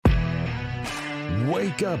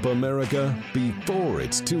Wake up, America, before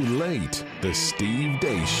it's too late. The Steve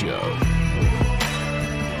Deace Show.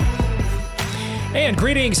 And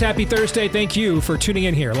greetings. Happy Thursday. Thank you for tuning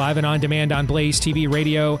in here, live and on demand on Blaze TV,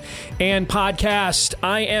 radio, and podcast.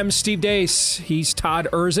 I am Steve Deace. He's Todd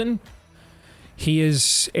Erzin. He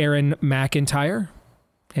is Aaron McIntyre.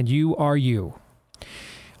 And you are you. A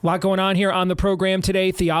lot going on here on the program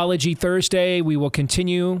today. Theology Thursday. We will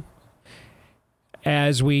continue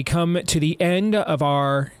as we come to the end of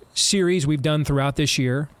our series we've done throughout this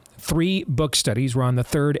year. 3 book studies. We're on the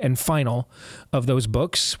third and final of those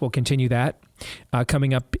books. We'll continue that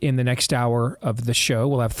coming up in the next hour of the show.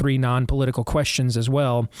 We'll have 3 non-political questions as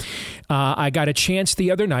well. I got a chance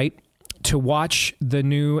the other night to watch the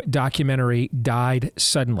new documentary, Died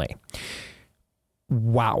Suddenly.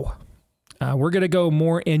 Wow. We're going to go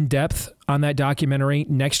more in depth on that documentary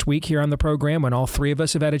next week here on the program when all 3 of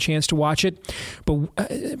us have had a chance to watch it. But,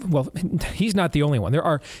 well, he's not the only one. There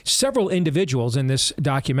are several individuals in this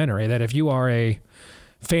documentary that if you are a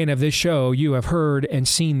fan of this show, you have heard and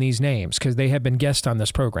seen these names because they have been guests on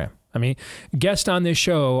this program. I mean, guests on this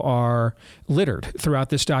show are littered throughout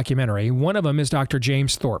this documentary. One of them is Dr.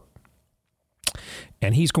 James Thorpe,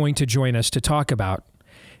 and he's going to join us to talk about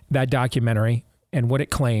that documentary and what it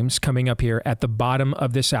claims coming up here at the bottom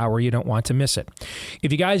of this hour. You don't want to miss it.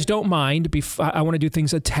 If you guys don't mind, I want to do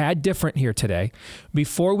things a tad different here today.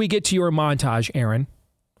 Before we get to your montage, Aaron,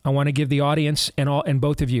 I want to give the audience and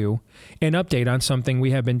both of you an update on something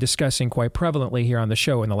we have been discussing quite prevalently here on the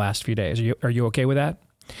show in the last few days. Are you okay with that?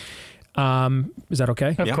 Is that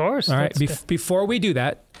okay? Of course. All right. Before we do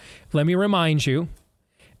that, let me remind you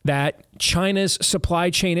that China's supply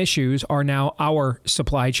chain issues are now our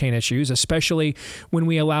supply chain issues, especially when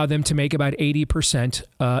we allow them to make about 80%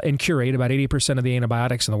 and curate about 80% of the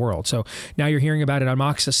antibiotics in the world. So now you're hearing about an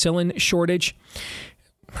amoxicillin shortage.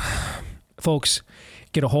 Folks,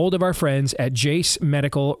 get a hold of our friends at Jase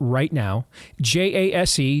Medical right now.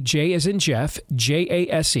 Jase, J as in Jeff,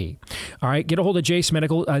 Jase. All right, get a hold of Jase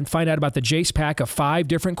Medical and find out about the Jase pack of 5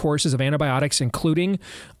 different courses of antibiotics, including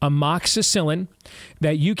amoxicillin,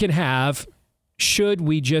 that you can have should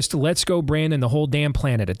we just let's go Brandon the whole damn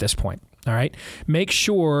planet at this point. All right, make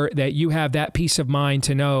sure that you have that peace of mind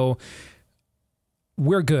to know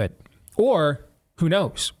we're good. Or who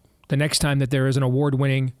knows, the next time that there is an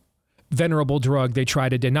award-winning venerable drug they try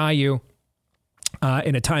to deny you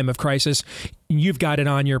in a time of crisis, you've got it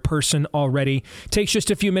on your person already. Takes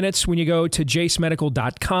just a few minutes when you go to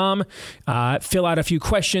jasemedical.com, fill out a few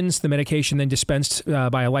questions. The medication then dispensed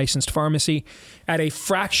by a licensed pharmacy at a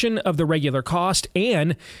fraction of the regular cost,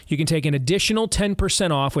 and you can take an additional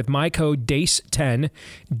 10% off with my code DACE10,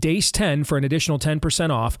 DACE10 for an additional 10%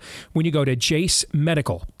 off when you go to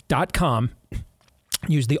jasemedical.com.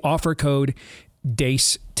 Use the offer code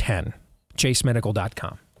DACE10.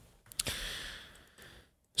 jasemedical.com.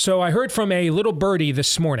 So I heard from a little birdie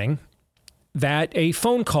this morning that a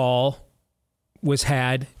phone call was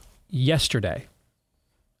had yesterday.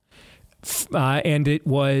 And it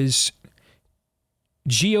was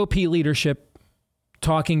GOP leadership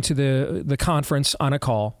talking to the conference on a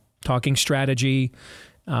call, talking strategy,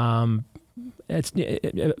 debrief,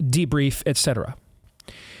 etc.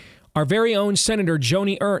 Our very own Senator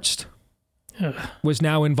Joni Ernst was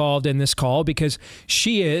now involved in this call because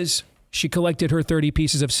she collected her 30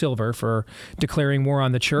 pieces of silver for declaring war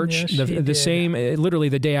on the church. Yes, literally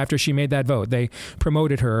the day after she made that vote, they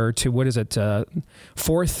promoted her to,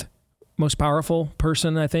 4th most powerful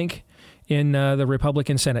person, I think, in the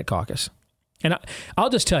Republican Senate caucus. And I'll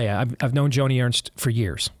just tell you, I've known Joni Ernst for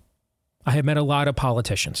years. I have met a lot of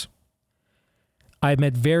politicians. I've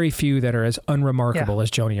met very few that are as unremarkable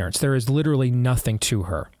as Joni Ernst. There is literally nothing to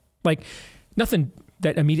her. Like, nothing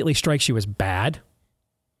that immediately strikes you as bad.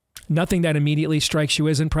 Nothing that immediately strikes you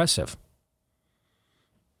as impressive.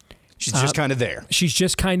 She's just kind of there. She's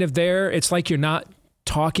just kind of there. It's like you're not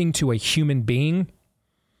talking to a human being.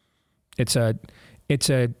 It's a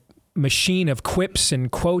machine of quips and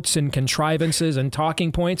quotes and contrivances and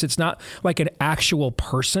talking points. It's not like an actual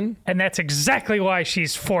person. And that's exactly why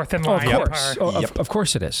she's 4th in line. Of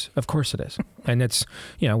course it is. Of course it is. And it's,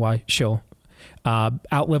 why she'll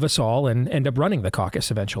outlive us all and end up running the caucus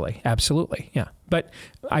eventually. Absolutely. Yeah. But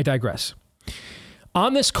I digress.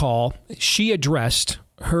 On this call, she addressed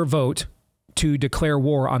her vote to declare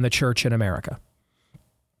war on the church in America.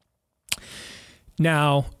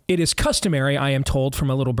 Now, it is customary, I am told from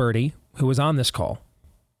a little birdie who was on this call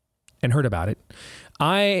and heard about it.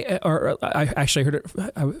 I actually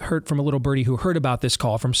heard from a little birdie who heard about this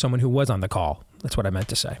call from someone who was on the call. That's what I meant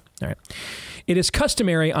to say. All right. It is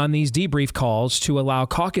customary on these debrief calls to allow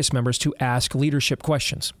caucus members to ask leadership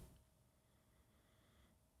questions.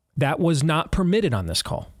 That was not permitted on this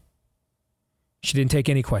call. She didn't take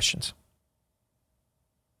any questions.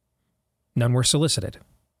 None were solicited.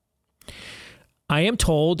 I am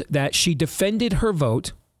told that she defended her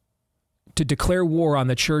vote to declare war on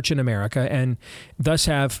the church in America and thus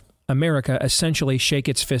have America essentially shake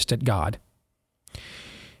its fist at God.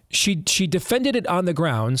 She defended it on the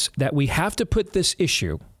grounds that we have to put this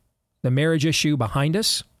issue, the marriage issue, behind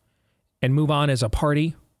us and move on as a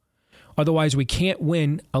party. Otherwise, we can't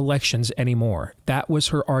win elections anymore. That was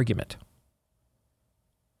her argument.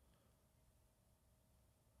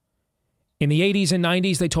 In the 80s and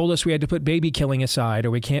 90s, they told us we had to put baby killing aside or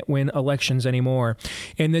we can't win elections anymore.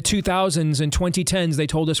 In the 2000s and 2010s, they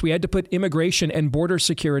told us we had to put immigration and border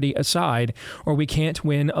security aside or we can't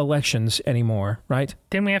win elections anymore, right?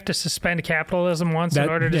 Didn't we have to suspend capitalism once in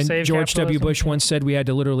order to save George capitalism? W. Bush once said we had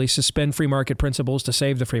to literally suspend free market principles to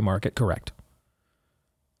save the free market, correct?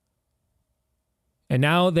 And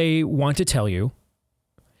now they want to tell you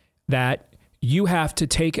that you have to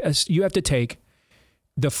take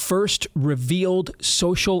the first revealed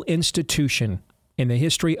social institution in the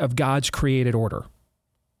history of God's created order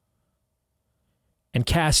and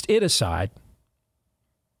cast it aside.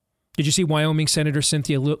 Did you see Wyoming Senator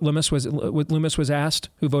Cynthia Lummis was asked,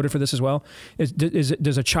 who voted for this as well?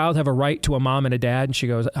 Does a child have a right to a mom and a dad? And she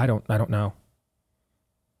goes, I don't know.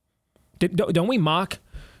 Don't we mock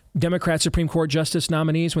Democrat Supreme Court justice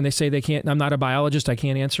nominees when they say they can't? I'm not a biologist. I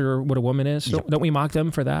can't answer what a woman is. Don't we mock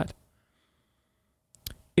them for that?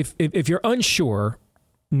 If you're unsure,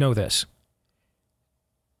 know this.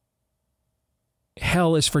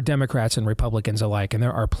 Hell is for Democrats and Republicans alike, and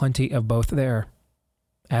there are plenty of both there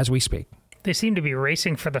as we speak. They seem to be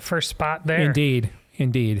racing for the first spot there. Indeed.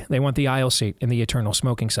 They want the aisle seat in the eternal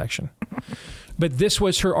smoking section. But this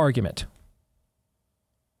was her argument.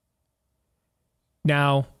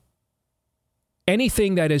 Now,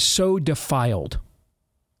 anything that is so defiled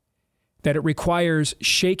that it requires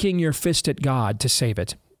shaking your fist at God to save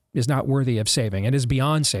it is not worthy of saving. It is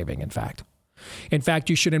beyond saving, in fact. In fact,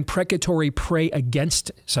 you should imprecatory pray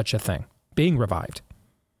against such a thing being revived.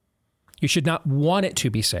 You should not want it to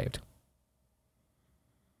be saved.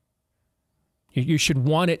 You should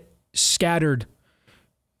want it scattered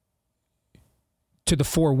to the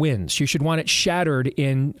four winds. You should want it shattered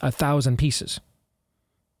in 1,000 pieces.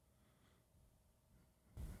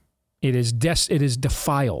 It is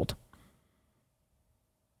defiled.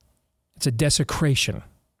 It's a desecration.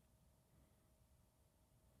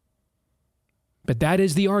 But that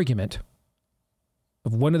is the argument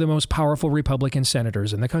of one of the most powerful Republican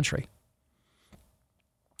senators in the country.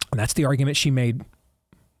 And that's the argument she made,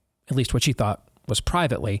 at least what she thought was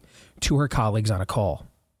privately, to her colleagues on a call.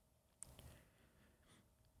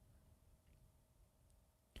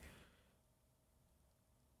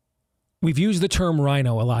 We've used the term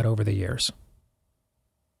rhino a lot over the years.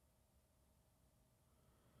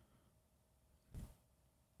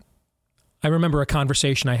 I remember a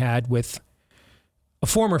conversation I had with a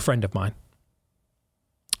former friend of mine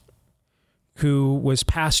who was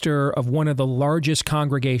pastor of one of the largest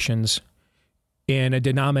congregations in a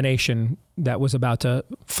denomination that was about to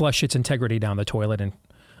flush its integrity down the toilet and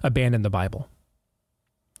abandon the Bible.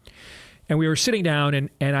 And we were sitting down, and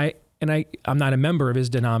I'm not a member of his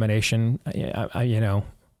denomination.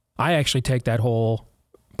 I actually take that whole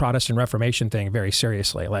Protestant Reformation thing very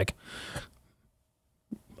seriously. Like,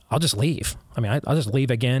 I'll just leave. I'll just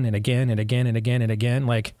leave again and again and again and again and again.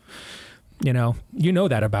 Like, you know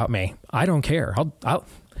that about me. I don't care.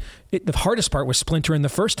 The hardest part was splintering the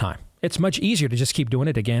first time. It's much easier to just keep doing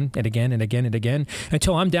it again and again and again and again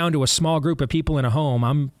until I'm down to a small group of people in a home.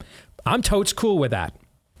 I'm totes cool with that.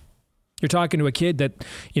 You're talking to a kid that,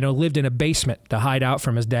 lived in a basement to hide out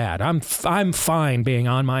from his dad. I'm fine being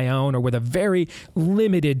on my own or with a very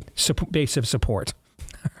limited base of support.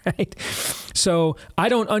 Right? So I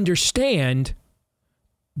don't understand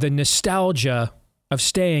the nostalgia of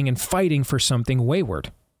staying and fighting for something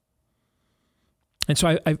wayward. And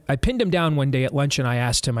so I pinned him down one day at lunch and I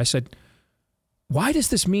asked him, I said, why does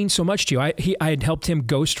this mean so much to you? I had helped him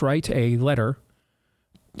ghostwrite a letter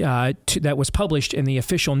that was published in the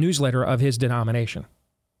official newsletter of his denomination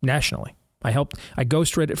nationally. I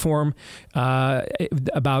ghostwrote it for him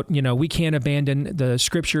about, we can't abandon the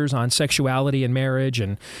scriptures on sexuality and marriage,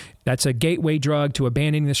 and that's a gateway drug to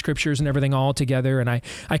abandoning the scriptures and everything altogether. And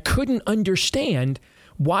I couldn't understand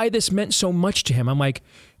why this meant so much to him. I'm like,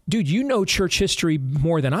 dude, you know church history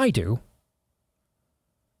more than I do.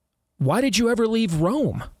 Why did you ever leave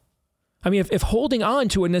Rome? If holding on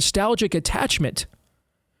to a nostalgic attachment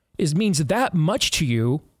means that much to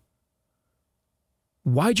you,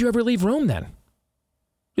 why'd you ever leave Rome then?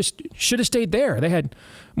 Just should have stayed there. They had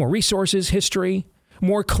more resources, history,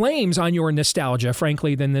 more claims on your nostalgia,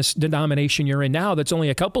 frankly, than this denomination you're in now that's only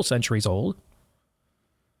a couple centuries old.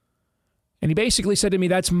 And he basically said to me,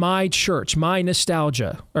 that's my church, my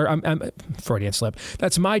nostalgia. Or I'm Freudian slip.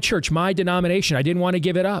 That's my church, my denomination. I didn't want to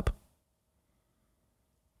give it up.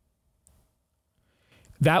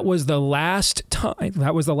 That was the last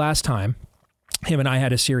time him and I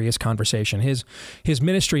had a serious conversation. His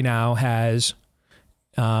ministry now has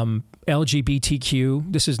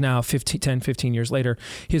LGBTQ. This is now 10, 15 years later.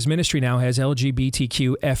 His ministry now has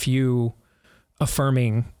LGBTQ FU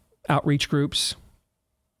affirming outreach groups,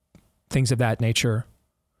 things of that nature.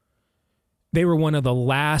 They were one of the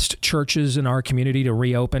last churches in our community to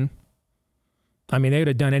reopen. I mean, they would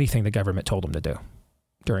have done anything the government told them to do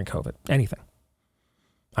during COVID. Anything.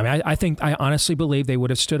 I mean, I honestly believe they would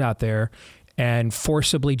have stood out there and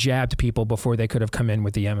forcibly jabbed people before they could have come in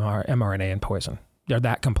with the mRNA and poison. They're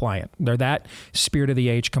that compliant. They're that spirit of the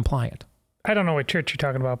age compliant. I don't know what church you're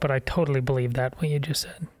talking about, but I totally believe that, what you just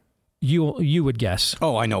said. You would guess.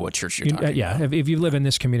 Oh, I know what church you're talking about. Yeah, if you live in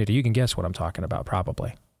this community, you can guess what I'm talking about,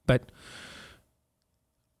 probably. But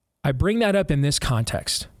I bring that up in this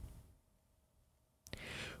context.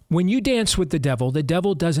 When you dance with the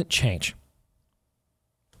devil doesn't change.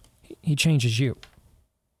 He changes you.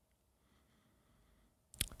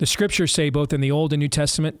 The scriptures say, both in the Old and New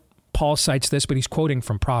Testament, Paul cites this, but he's quoting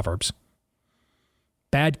from Proverbs.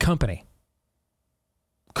 Bad company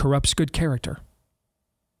corrupts good character.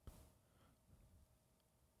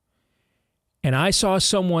 And I saw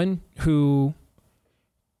someone who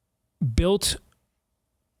built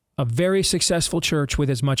a very successful church with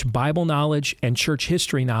as much Bible knowledge and church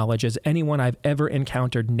history knowledge as anyone I've ever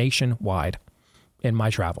encountered nationwide in my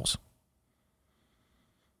travels.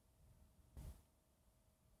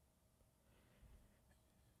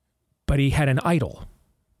 But he had an idol,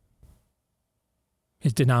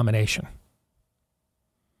 his denomination,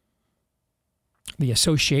 the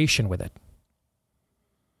association with it,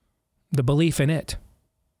 the belief in it.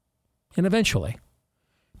 And eventually,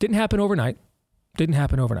 didn't happen overnight.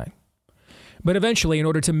 But eventually, in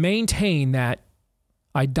order to maintain that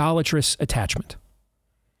idolatrous attachment,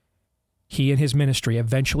 he and his ministry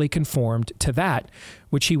eventually conformed to that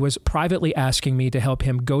which he was privately asking me to help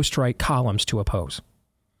him ghostwrite columns to oppose.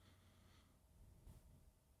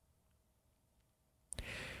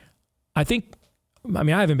 I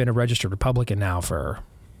haven't been a registered Republican now for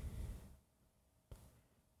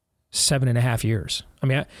 7.5 years.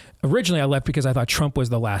 Originally I left because I thought Trump was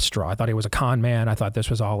the last straw. I thought he was a con man. I thought this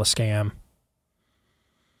was all a scam.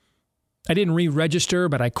 I didn't re-register,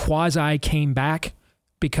 but I quasi came back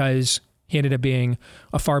because he ended up being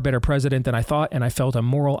a far better president than I thought, and I felt a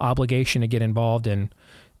moral obligation to get involved in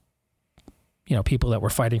people that were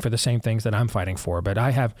fighting for the same things that I'm fighting for. But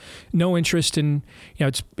I have no interest in,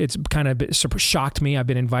 it's kind of shocked me. I've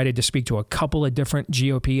been invited to speak to a couple of different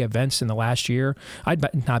GOP events in the last year.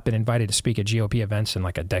 I'd not been invited to speak at GOP events in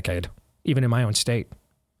like a decade, even in my own state.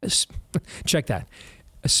 Check that.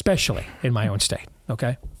 Especially in my own state,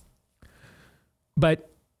 okay? But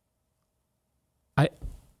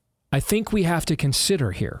I think we have to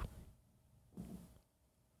consider here,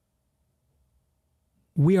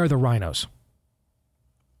 we are the rhinos.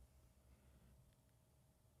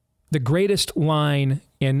 The greatest line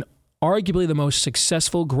in arguably the most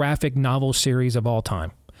successful graphic novel series of all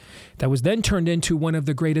time, that was then turned into one of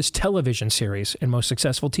the greatest television series and most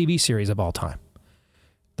successful TV series of all time,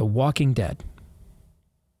 The Walking Dead.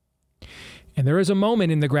 And there is a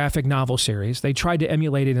moment in the graphic novel series, they tried to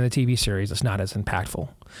emulate it in the TV series, it's not as impactful,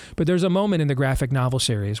 but there's a moment in the graphic novel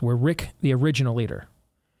series where Rick, the original leader,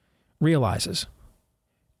 realizes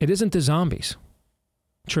it isn't the zombies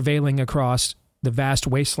travailing across the vast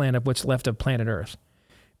wasteland of what's left of planet Earth.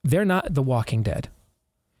 They're not the Walking Dead.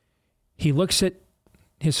 He looks at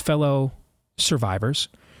his fellow survivors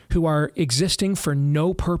who are existing for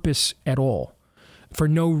no purpose at all, for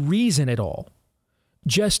no reason at all,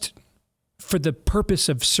 just for the purpose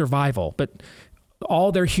of survival. But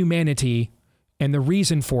all their humanity and the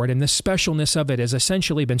reason for it and the specialness of it has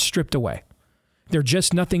essentially been stripped away. They're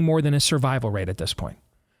just nothing more than a survival rate at this point.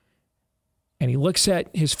 And he looks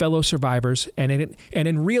at his fellow survivors, and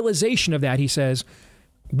in realization of that, he says,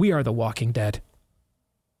 we are the Walking Dead.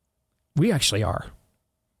 We actually are.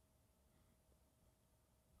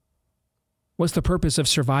 What's the purpose of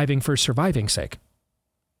surviving for surviving's sake?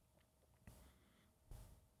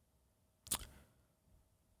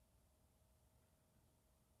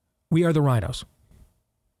 We are the rhinos.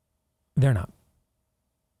 They're not.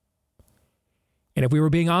 And if we were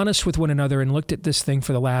being honest with one another and looked at this thing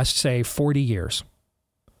for the last, say, 40 years,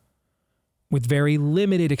 with very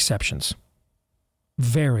limited exceptions.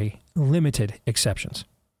 Very limited exceptions.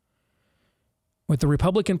 What the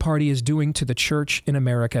Republican Party is doing to the church in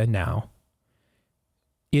America now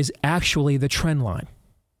is actually the trend line.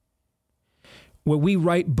 What we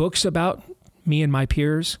write books about, me and my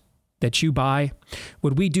peers, that you buy,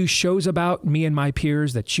 would we do shows about, me and my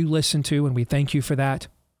peers, that you listen to, and we thank you for that,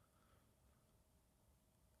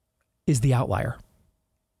 is the outlier.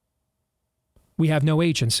 We have no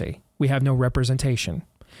agency. We have no representation.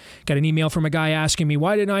 Got an email from a guy asking me,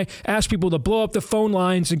 why didn't I ask people to blow up the phone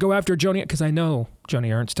lines and go after Joni? Because I know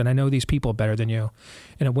Joni Ernst and I know these people better than you,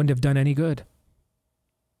 and it wouldn't have done any good.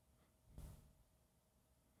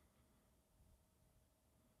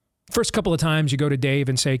 First couple of times you go to Dave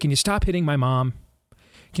and say, can you stop hitting my mom?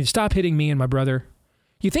 Can you stop hitting me and my brother?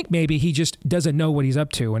 You think maybe he just doesn't know what he's up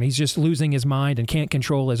to and he's just losing his mind and can't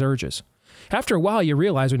control his urges. After a while, you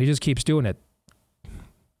realize when he just keeps doing it,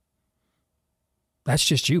 that's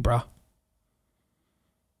just you, bro.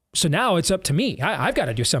 So now it's up to me. I've got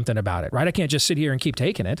to do something about it, right? I can't just sit here and keep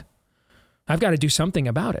taking it. I've got to do something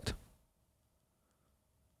about it.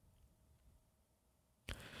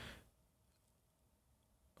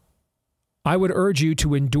 I would urge you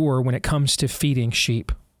to endure when it comes to feeding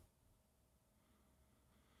sheep.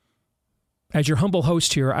 As your humble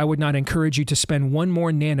host here, I would not encourage you to spend one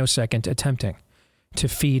more nanosecond attempting to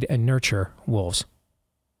feed and nurture wolves.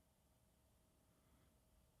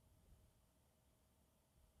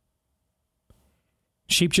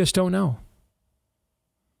 Sheep just don't know.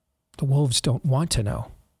 The wolves don't want to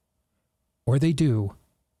know. Or they do,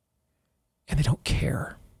 and they don't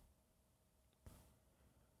care.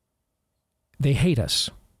 They hate us.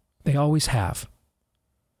 They always have.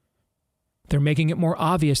 They're making it more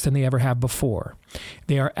obvious than they ever have before.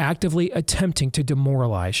 They are actively attempting to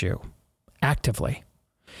demoralize you. Actively.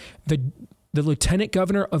 The lieutenant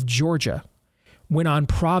governor of Georgia went on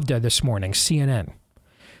Pravda this morning, CNN,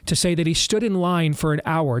 to say that he stood in line for an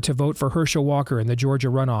hour to vote for Herschel Walker in the Georgia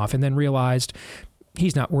runoff and then realized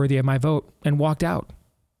he's not worthy of my vote and walked out.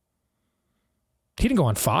 He didn't go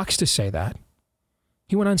on Fox to say that.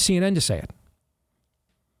 He went on CNN to say it.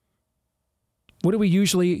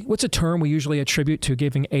 What's a term we usually attribute to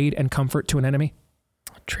giving aid and comfort to an enemy?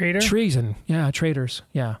 Traitor? Treason. Yeah, traitors.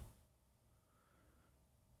 Yeah.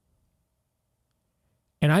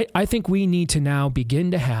 And I think we need to now begin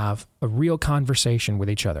to have a real conversation with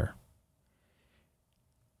each other.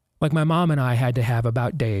 Like my mom and I had to have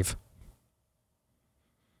about Dave.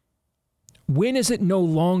 When is it no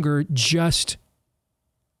longer just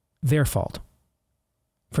their fault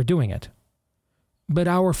for doing it, but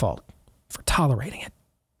our fault for tolerating it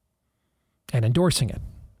and endorsing it?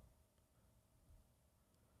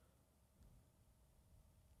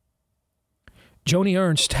 Joni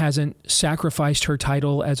Ernst hasn't sacrificed her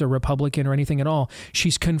title as a Republican or anything at all.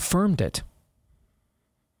 She's confirmed it.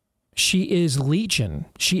 She is Legion.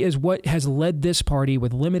 She is what has led this party,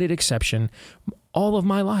 with limited exception, all of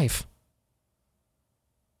my life.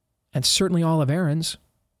 And certainly all of Aaron's.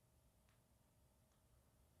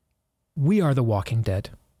 We are the Walking Dead.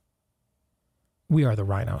 We are the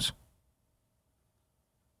rhinos.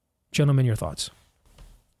 Gentlemen, your thoughts.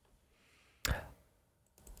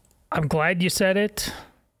 I'm glad you said it.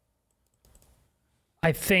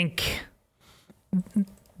 I think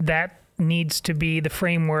that needs to be the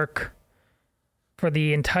framework for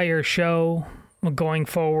the entire show going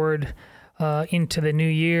forward into the new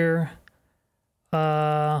year.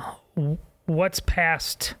 What's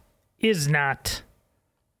past is not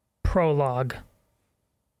prologue,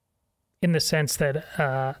 in the sense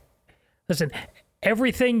that, listen,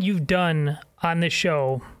 everything you've done on this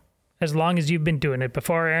show, as long as you've been doing it,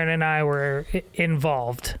 before Aaron and I were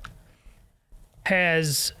involved,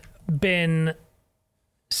 has been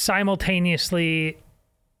simultaneously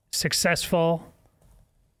successful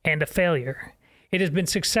and a failure. It has been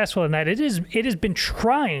successful in that it has been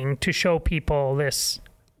trying to show people this.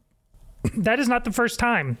 That is not the first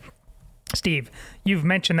time, Steve, you've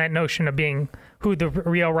mentioned that notion of being who the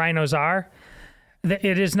real rhinos are.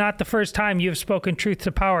 It is not the first time you've spoken truth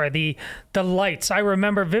to power. The lights, I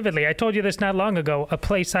remember vividly. I told you this not long ago. A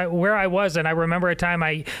place where I was, and I remember a time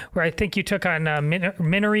where I think you took on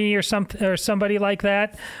Minery or somebody like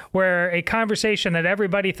that, where a conversation that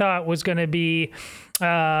everybody thought was going to be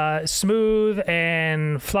smooth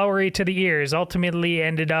and flowery to the ears ultimately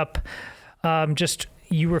ended up just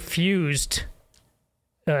you refused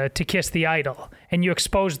to kiss the idol, and you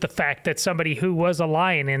exposed the fact that somebody who was a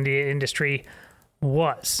lion in the industry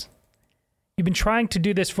was. You've been trying to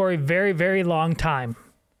do this for a very, very long time.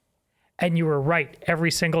 and you were right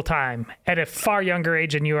every single time at a far younger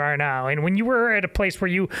age than you are now. And when you were at a place where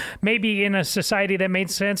you maybe in a society that made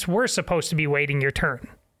sense, we're supposed to be waiting your turn.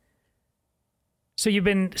 So you've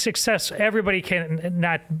been successful. Everybody can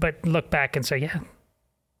not but look back and say, yeah,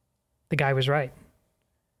 the guy was right.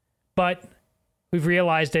 But we've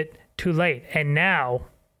realized it too late. And now,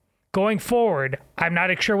 going forward, I'm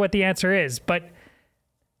not sure what the answer is, but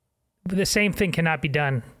the same thing cannot be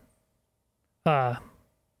done. Our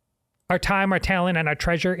time, our talent, and our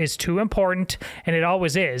treasure is too important, and it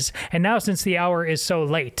always is. And now, since the hour is so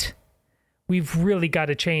late, we've really got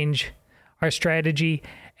to change our strategy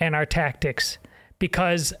and our tactics.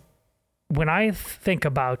 Because when I think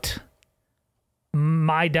about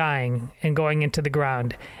my dying and going into the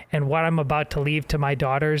ground and what I'm about to leave to my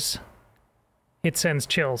daughters, it sends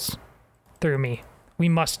chills through me. We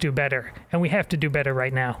must do better, and we have to do better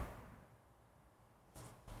right now.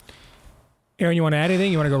 Aaron, you want to add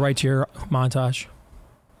anything? You want to go right to your montage?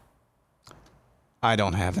 I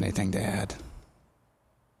don't have anything to add.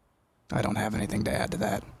 I don't have anything to add to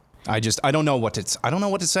that. I don't know what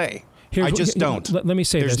to say. I just don't. Let me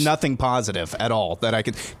say There's this. nothing positive at all that I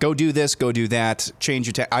could go do this, go do that, change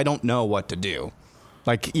your I don't know what to do.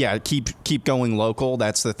 Like, yeah, keep going local.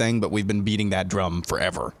 That's the thing. But we've been beating that drum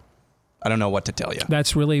forever. I don't know what to tell you.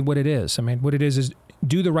 That's really what it is. I mean, what it is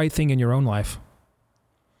do the right thing in your own life.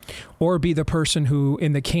 Or be the person who,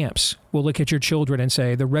 in the camps, will look at your children and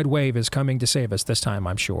say, the red wave is coming to save us this time,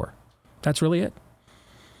 I'm sure. That's really it.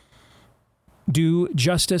 Do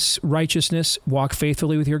justice, righteousness, walk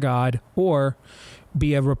faithfully with your God, or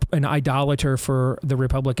be an idolater for the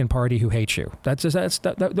Republican Party who hates you.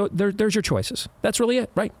 There's your choices. That's really it,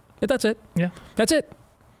 right? That's it. Yeah. That's it.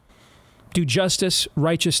 Do justice,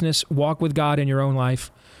 righteousness, walk with God in your own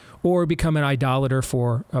life, or become an idolater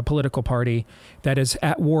for a political party that is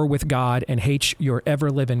at war with God and hates your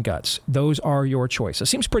ever-living guts. Those are your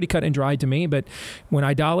choices. Seems pretty cut and dried to me, but when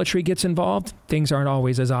idolatry gets involved, things aren't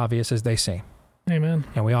always as obvious as they seem. Amen.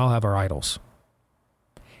 And we all have our idols.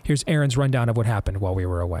 Here's Aaron's rundown of what happened while we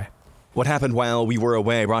were away. What happened while we were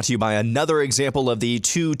away, brought to you by another example of the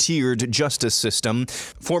two-tiered justice system.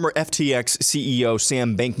 Former FTX CEO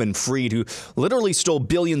Sam Bankman-Fried, who literally stole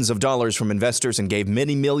billions of dollars from investors and gave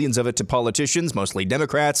many millions of it to politicians, mostly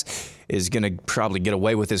Democrats, is going to probably get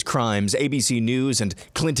away with his crimes. ABC News and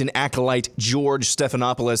Clinton acolyte George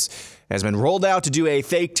Stephanopoulos has been rolled out to do a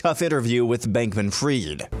fake tough interview with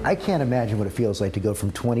Bankman-Fried. I can't imagine what it feels like to go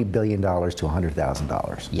from $20 billion to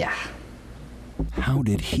 $100,000. Yeah. How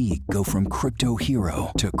did he go from crypto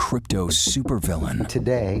hero to crypto supervillain?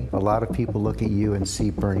 Today, a lot of people look at you and see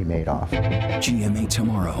Bernie Madoff. GMA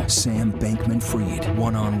tomorrow, Sam Bankman-Fried,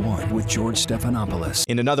 one-on-one with George Stephanopoulos.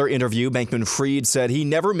 In another interview, Bankman-Fried said he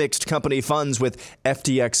never mixed company funds with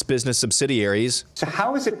FTX business subsidiaries. So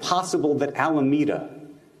how is it possible that Alameda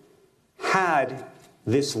had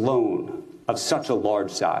this loan of such a large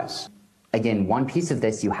size? Again, one piece of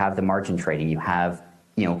this, you have the margin trading. You have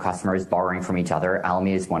customers borrowing from each other.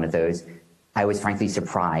 Alameda is one of those. I was frankly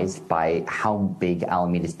surprised by how big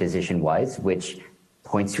Alameda's position was, which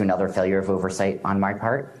points to another failure of oversight on my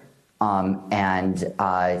part, and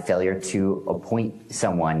failure to appoint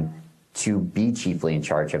someone to be chiefly in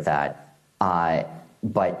charge of that.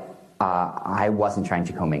 But I wasn't trying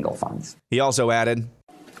to commingle funds. He also added,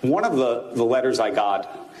 one of the letters I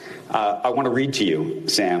got, I want to read to you,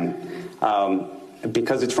 Sam,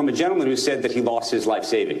 because it's from a gentleman who said that he lost his life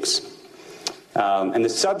savings. And the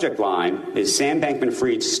subject line is, Sam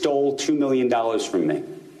Bankman-Fried stole $2 million from me. It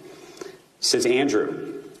says,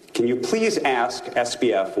 Andrew, can you please ask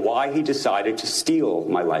SBF why he decided to steal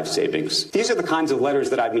my life savings? These are the kinds of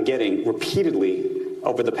letters that I've been getting repeatedly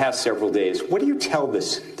over the past several days. What do you tell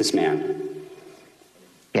this man?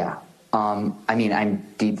 Yeah. I'm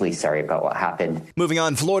deeply sorry about what happened. Moving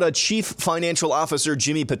on, Florida Chief Financial Officer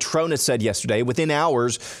Jimmy Patronis said yesterday, within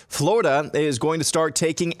hours, Florida is going to start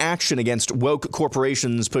taking action against woke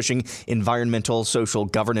corporations pushing environmental social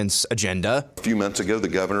governance agenda. A few months ago, the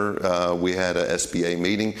governor, we had a SBA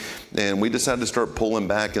meeting, and we decided to start pulling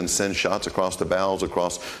back and send shots across the bows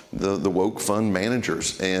across the woke fund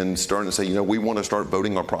managers and starting to say, we want to start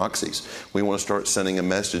voting our proxies. We want to start sending a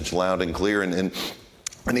message loud and clear.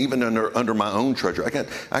 And even under my own treasury, I got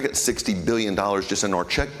 $60 billion just in our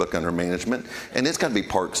checkbook under management, and it's got to be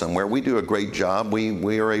parked somewhere. We do a great job.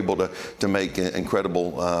 We are able to make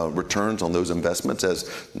incredible returns on those investments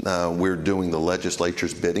as we're doing the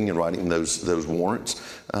legislature's bidding and writing those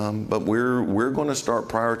warrants. But we're going to start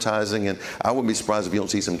prioritizing, and I wouldn't be surprised if you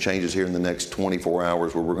don't see some changes here in the next 24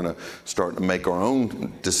 hours where we're going to start to make our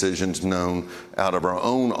own decisions known out of our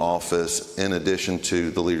own office, in addition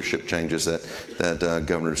to the leadership changes that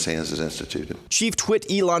Governor DeSantis has instituted. Chief Twit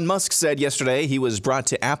Elon Musk said yesterday he was brought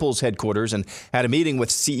to Apple's headquarters and had a meeting with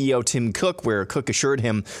CEO Tim Cook, where Cook assured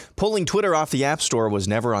him pulling Twitter off the App Store was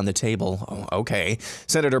never on the table. Oh, okay.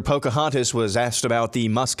 Senator Pocahontas was asked about the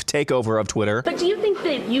Musk takeover of Twitter. But do you think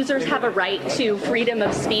that users have a right to freedom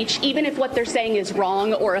of speech, even if what they're saying is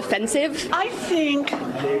wrong or offensive? I think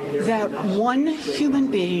that one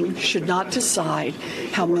human being should not decide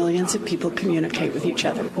how millions of people communicate with each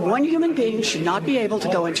other. One human being should not be able to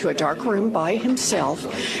go into a dark room by himself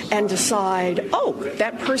and decide, oh,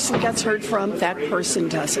 that person gets heard from, that person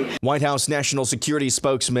doesn't. White House National Security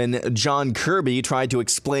spokesman John Kirby tried to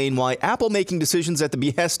explain why Apple making decisions at the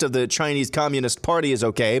behest of the Chinese Communist Party is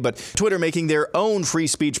okay, but Twitter making their own free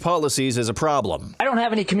speech policies is a problem. I don't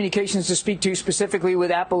have any communications to speak to specifically with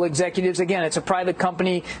Apple executives. Again, it's a private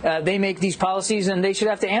company. They make these policies, and they should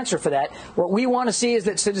have to answer for that. What we want to see is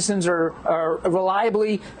that citizens are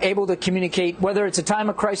reliably able to communicate, whether it's a time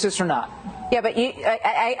of crisis or not. Yeah, but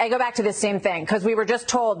I go back to the same thing, because we were just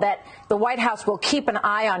told that the White House will keep an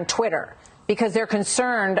eye on Twitter because they're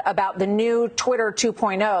concerned about the new Twitter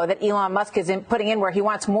 2.0 that Elon Musk is putting in, where he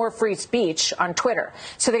wants more free speech on Twitter.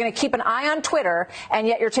 So they're going to keep an eye on Twitter, and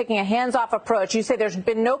yet you're taking a hands-off approach. You say there's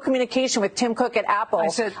been no communication with Tim Cook at Apple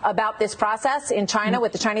about this process in China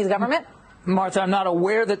with the Chinese government? Martha, I'm not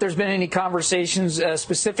aware that there's been any conversations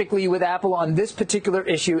specifically with Apple on this particular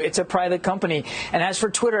issue. It's a private company. And as for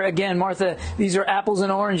Twitter, again, Martha, these are apples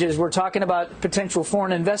and oranges. We're talking about potential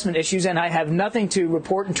foreign investment issues, and I have nothing to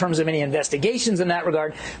report in terms of any investigations in that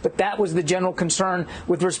regard. But that was the general concern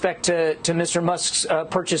with respect to Mr. Musk's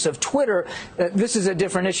purchase of Twitter. This is a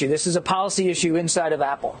different issue. This is a policy issue inside of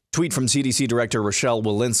Apple. Tweet from CDC Director Rochelle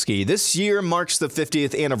Walensky. This year marks the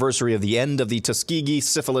 50th anniversary of the end of the Tuskegee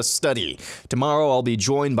syphilis study. Tomorrow, I'll be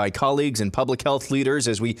joined by colleagues and public health leaders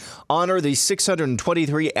as we honor the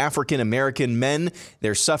 623 African-American men,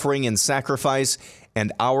 their suffering and sacrifice,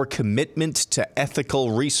 and our commitment to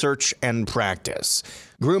ethical research and practice.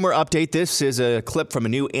 Groomer update. This is a clip from a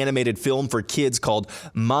new animated film for kids called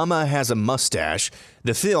Mama Has a Mustache.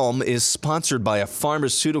 The film is sponsored by a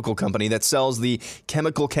pharmaceutical company that sells the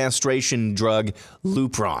chemical castration drug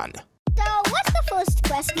Lupron. So, what's the first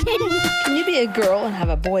question? Can you be a girl and have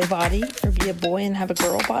a boy body, or be a boy and have a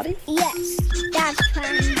girl body? Yes, that's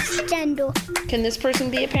transgender. Can this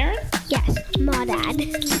person be a parent? Yes, my dad.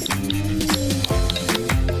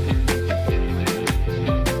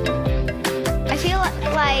 I feel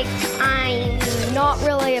like I'm not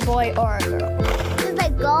really a boy or a girl. Because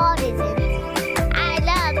like God is in me. I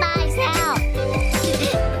love myself.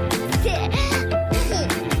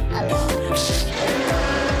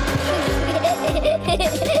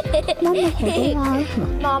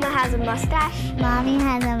 Mama has a mustache. Mommy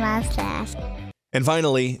has a mustache. And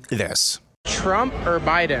finally, this. Trump or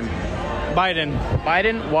Biden? Biden.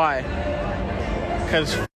 Biden? Why?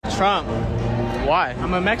 Because Trump. Why?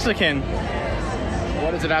 I'm a Mexican.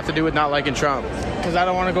 What does it have to do with not liking Trump? Because I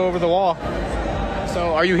don't want to go over the wall.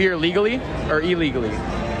 So are you here legally or illegally?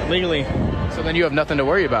 Legally. So then you have nothing to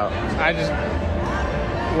worry about.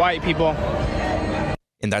 White people.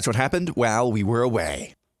 And that's what happened while we were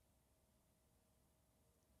away.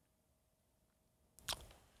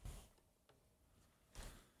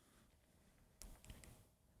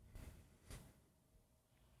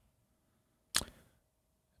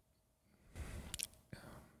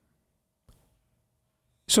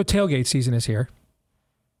 So tailgate season is here.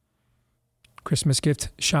 Christmas gift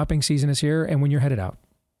shopping season is here, and when you're headed out,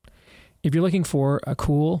 if you're looking for a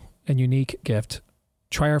cool and unique gift,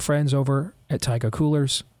 try our friends over at Taiga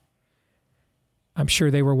Coolers. I'm sure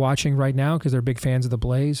they were watching right now because they're big fans of the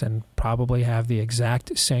Blaze and probably have the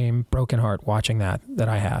exact same broken heart watching that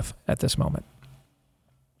I have at this moment.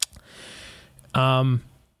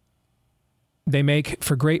 They make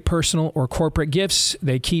for great personal or corporate gifts.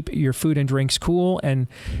 They keep your food and drinks cool. And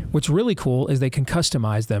what's really cool is they can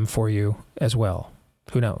customize them for you as well.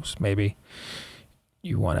 Who knows? Maybe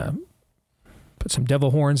you want to put some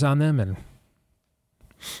devil horns on them and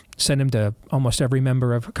send them to almost every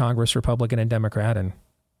member of Congress, Republican and Democrat, and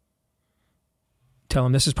tell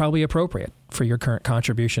them this is probably appropriate for your current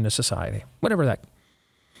contribution to society. Whatever that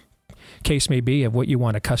case may be of what you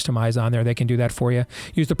want to customize on there, they can do that for you.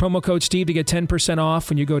 Use the promo code Steve to get 10% off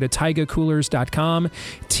when you go to taigacoolers.com.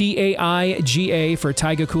 TAIGA for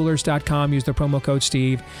taigacoolers.com. Use the promo code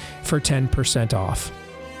Steve for 10% off.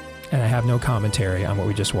 And I have no commentary on what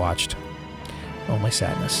we just watched. Only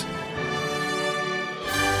sadness.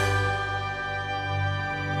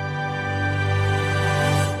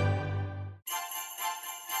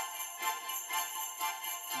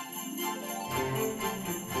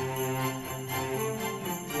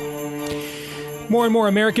 More and more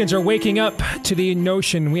Americans are waking up to the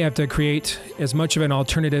notion we have to create as much of an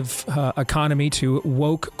alternative economy to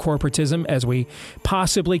woke corporatism as we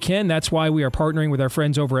possibly can. That's why we are partnering with our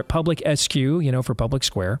friends over at Public SQ, for Public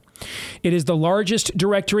Square. It is the largest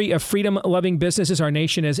directory of freedom-loving businesses our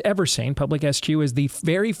nation has ever seen. Public SQ is the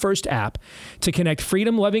very first app to connect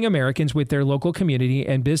freedom-loving Americans with their local community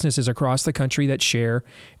and businesses across the country that share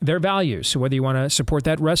their values. So whether you want to support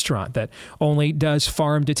that restaurant that only does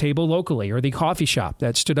farm to table locally, or the coffee shop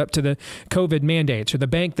that stood up to the COVID mandates, or the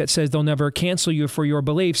bank that says they'll never cancel you for your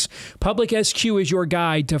beliefs, Public SQ is your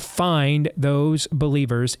guide to find those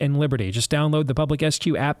believers in liberty. Just download the Public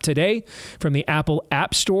SQ app today from the Apple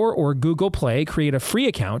App Store or Google Play. Create a free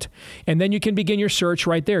account, and then you can begin your search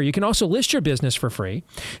right there. You can also list your business for free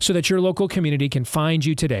so that your local community can find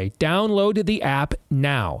you today. Download the app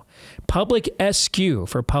now. Public SQ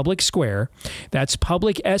for Public Square. That's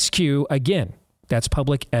Public SQ. Again, that's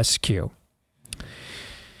Public SQ.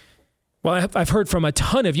 Well, I've heard from a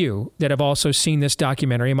ton of you that have also seen this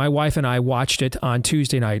documentary. My wife and I watched it on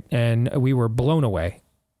Tuesday night, and we were blown away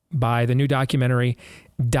by the new documentary,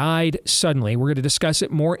 Died Suddenly. We're going to discuss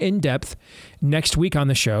it more in depth next week on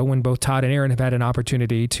the show when both Todd and Aaron have had an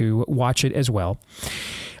opportunity to watch it as well.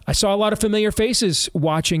 I saw a lot of familiar faces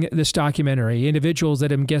watching this documentary, individuals that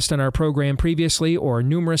have guested on our program previously or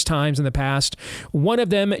numerous times in the past. One of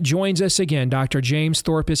them joins us again. Dr. James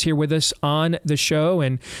Thorpe is here with us on the show.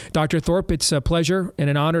 And Dr. Thorpe, it's a pleasure and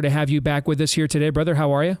an honor to have you back with us here today. Brother,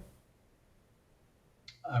 how are you?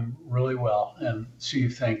 I'm really well. And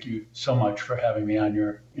Steve, thank you so much for having me on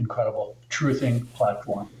your incredible Truthing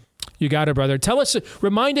platform. You got it, brother.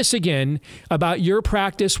 Remind us again about your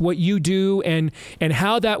practice, what you do, and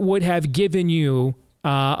how that would have given you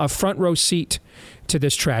a front row seat to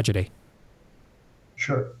this tragedy.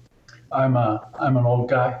 Sure. I'm an old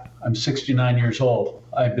guy. I'm 69 years old.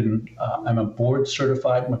 I'm a board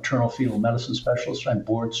certified maternal fetal medicine specialist. I'm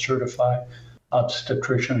board certified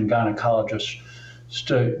obstetrician and gynecologist. Just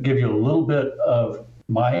to give you a little bit of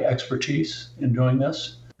my expertise in doing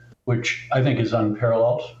this, which I think is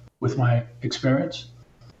unparalleled with my experience.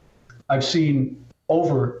 I've seen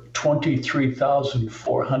over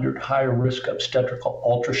 23,400 high-risk obstetrical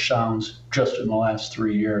ultrasounds just in the last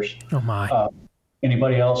 3 years. Oh my.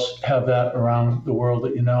 Anybody else have that around the world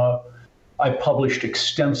that you know of? I published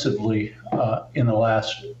extensively in the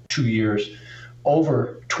last 2 years,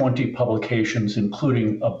 over 20 publications,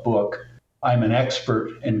 including a book. I'm an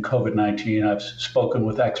expert in COVID-19. I've spoken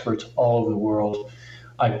with experts all over the world.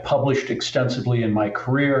 I've published extensively in my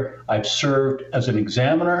career. I've served as an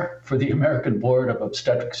examiner for the American Board of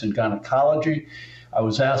Obstetrics and Gynecology. I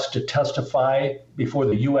was asked to testify before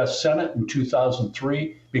the U.S. Senate in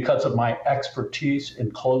 2003 because of my expertise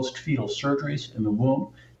in closed fetal surgeries in the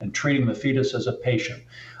womb and treating the fetus as a patient.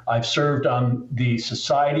 I've served on the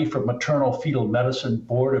Society for Maternal Fetal Medicine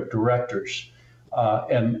Board of Directors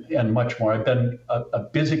and much more. I've been a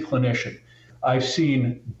busy clinician. I've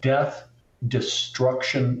seen death,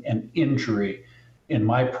 destruction, and injury in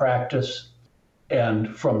my practice,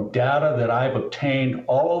 and from data that I've obtained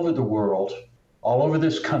all over the world, all over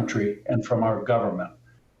this country, and from our government.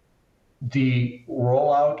 The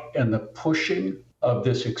rollout and the pushing of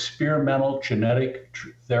this experimental genetic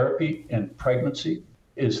therapy in pregnancy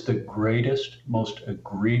is the greatest, most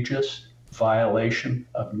egregious violation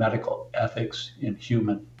of medical ethics in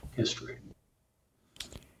human history.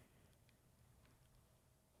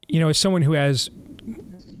 As someone who has,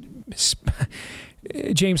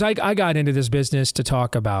 James, I got into this business to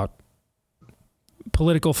talk about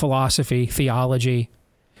political philosophy, theology.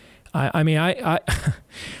 I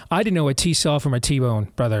didn't know a T-cell from a T-bone,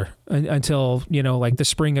 brother, until, like the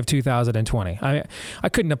spring of 2020. I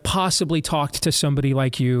couldn't have possibly talked to somebody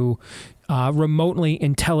like you, remotely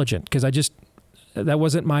intelligent, because that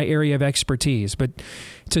wasn't my area of expertise. But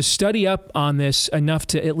to study up on this enough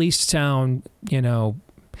to at least sound,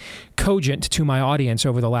 cogent to my audience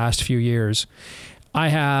over the last few years, I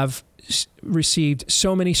have received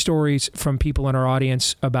so many stories from people in our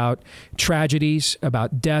audience about tragedies,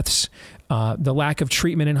 about deaths, the lack of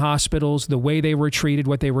treatment in hospitals, the way they were treated,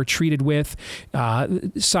 what they were treated with,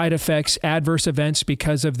 side effects, adverse events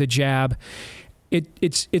because of the jab.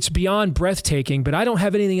 It's beyond breathtaking, but I don't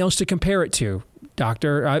have anything else to compare it to.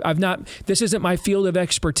 Doctor, this isn't my field of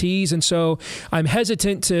expertise, and so I'm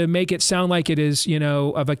hesitant to make it sound like it is,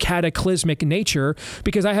 of a cataclysmic nature,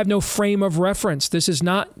 because I have no frame of reference. This is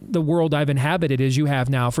not the world I've inhabited as you have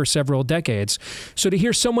now for several decades. So to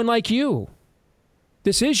hear someone like you,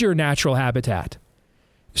 this is your natural habitat.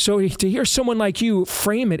 So to hear someone like you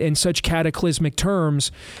frame it in such cataclysmic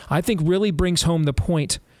terms, I think really brings home the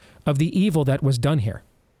point of the evil that was done here.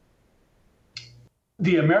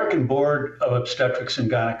 The American Board of Obstetrics and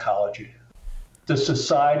Gynecology, the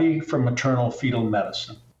Society for Maternal Fetal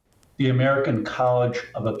Medicine, the American College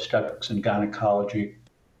of Obstetrics and Gynecology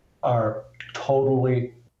are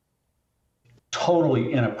totally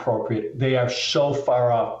inappropriate. They are so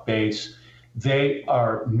far off base. They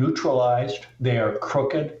are neutralized. They are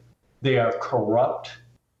crooked. They are corrupt.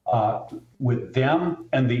 With them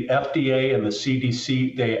and the FDA and the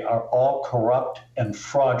CDC, they are all corrupt and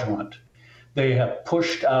fraudulent. They have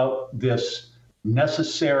pushed out this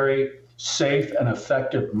necessary, safe, and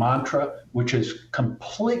effective mantra, which is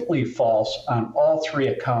completely false on all three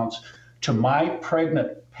accounts, to my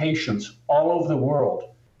pregnant patients all over the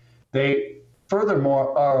world. They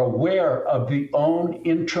furthermore are aware of the own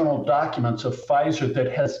internal documents of Pfizer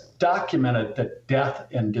that has documented the death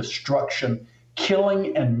and destruction,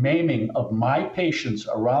 killing and maiming of my patients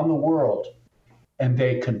around the world, and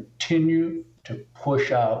they continue to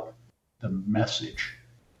push out the message.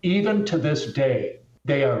 Even to this day,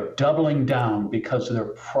 they are doubling down because their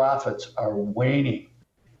profits are waning.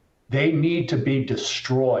 They need to be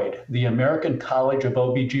destroyed. The American College of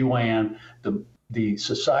OBGYN, the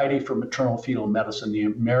Society for Maternal Fetal Medicine, the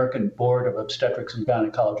American Board of Obstetrics and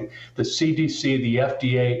Gynecology, the CDC, the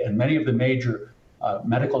FDA, and many of the major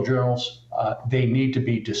medical journals, they need to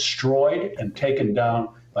be destroyed and taken down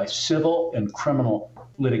by civil and criminal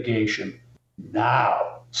litigation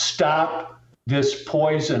now. Stop this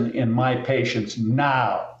poison in my patients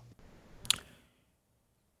now.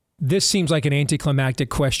 This seems like an anticlimactic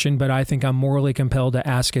question, but I think I'm morally compelled to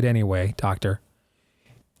ask it anyway, Doctor.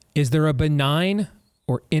 Is there a benign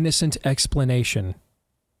or innocent explanation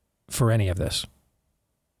for any of this?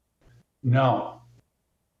 No.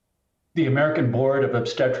 The American Board of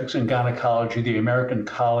Obstetrics and Gynecology, the American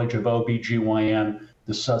College of OBGYN,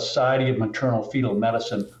 the Society of Maternal Fetal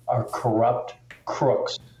Medicine are corrupt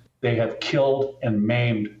crooks. They have killed and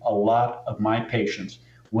maimed a lot of my patients,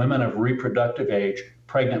 women of reproductive age,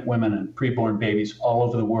 pregnant women and preborn babies all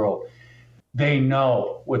over the world. They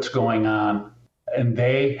know what's going on, and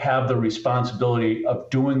they have the responsibility of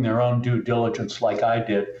doing their own due diligence like I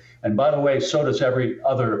did. And by the way, so does every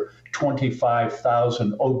other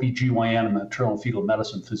 25,000 OBGYN and maternal fetal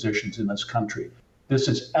medicine physicians in this country. This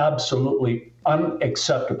is absolutely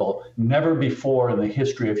unacceptable. Never before in the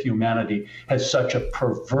history of humanity has such a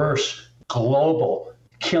perverse, global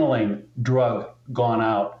killing drug gone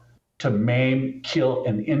out to maim, kill,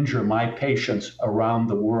 and injure my patients around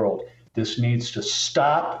the world. This needs to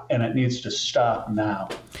stop, and it needs to stop now.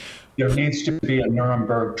 There needs to be a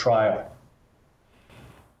Nuremberg trial.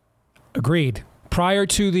 Agreed. Prior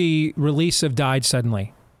to the release of Died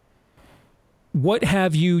Suddenly, what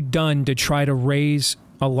have you done to try to raise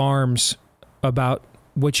alarms about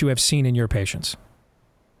what you have seen in your patients?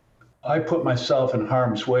 I put myself in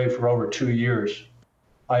harm's way for over 2 years.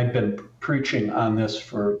 I've been preaching on this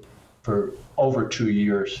for over 2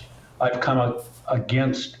 years. I've come up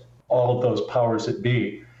against all of those powers that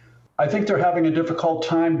be. I think they're having a difficult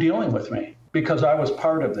time dealing with me because I was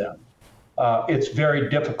part of them. It's very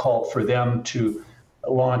difficult for them to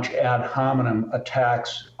launch ad hominem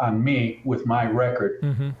attacks on me with my record.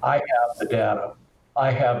 Mm-hmm. I have the data. I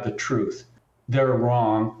have the truth. They're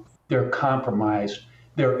wrong. They're compromised.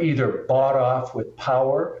 They're either bought off with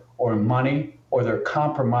power or money, or they're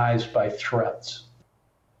compromised by threats.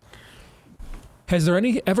 Has there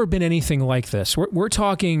ever been anything like this? We're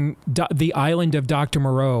talking the island of Dr.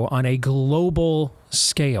 Moreau on a global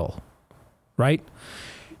scale, right?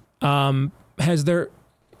 Has there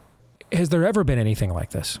ever been anything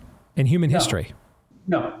like this in human history?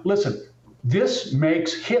 No. Listen, this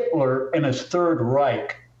makes Hitler and his Third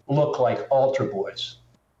Reich look like altar boys.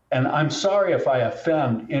 And I'm sorry if I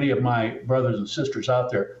offend any of my brothers and sisters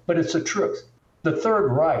out there, but it's the truth. The Third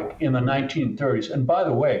Reich in the 1930s, and by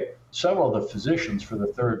the way, several of the physicians for the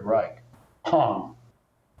Third Reich hung.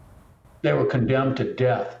 They were condemned to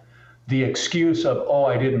death. The excuse of, oh,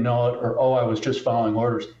 I didn't know it, or oh, I was just following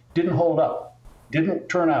orders, didn't hold up. Didn't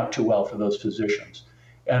turn out too well for those physicians.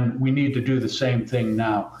 And we need to do the same thing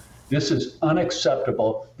now. This is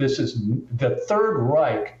unacceptable. The Third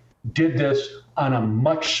Reich did this on a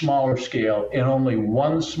much smaller scale in only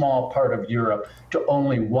one small part of Europe to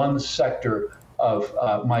only one sector of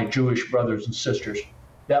my Jewish brothers and sisters.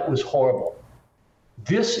 That was horrible.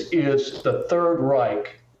 This is the Third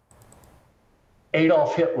Reich,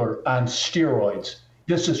 Adolf Hitler on steroids.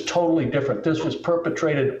 This is totally different. This was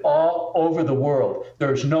perpetrated all over the world.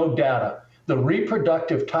 There's no data. The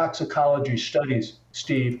reproductive toxicology studies,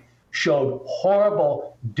 Steve, showed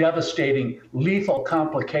horrible, devastating, lethal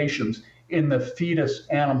complications in the fetus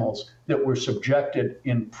animals that were subjected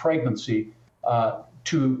in pregnancy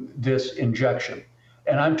to this injection.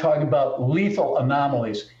 and I'm talking about lethal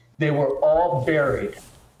anomalies. They were all buried.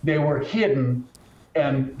 They were hidden,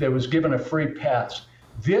 and there was given a free pass.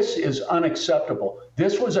 This is unacceptable.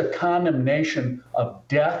 This was a condemnation of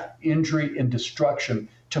death, injury, and destruction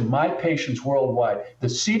to my patients worldwide. The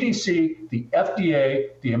CDC, the FDA,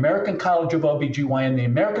 the American College of OBGYN, the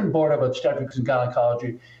American Board of Obstetrics and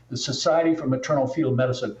Gynecology, the Society for Maternal Fetal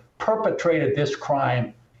Medicine perpetrated this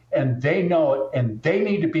crime, and they know it, and they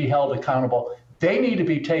need to be held accountable. They need to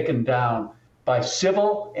be taken down by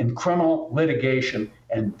civil and criminal litigation,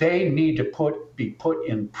 and they need to be put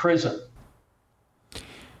in prison.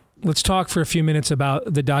 Let's talk for a few minutes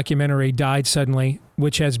about the documentary Died Suddenly,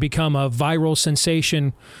 which has become a viral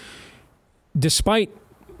sensation despite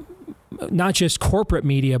not just corporate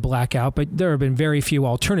media blackout, but there have been very few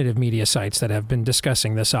alternative media sites that have been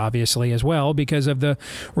discussing this, obviously, as well, because of the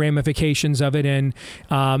ramifications of it. And,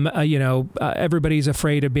 everybody's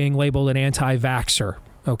afraid of being labeled an anti-vaxxer.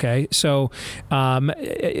 Okay, so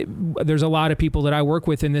there's a lot of people that I work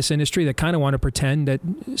with in this industry that kind of want to pretend that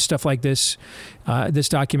stuff like this, this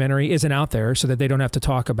documentary isn't out there so that they don't have to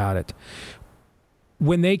talk about it.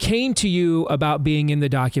 When they came to you about being in the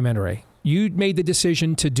documentary, you made the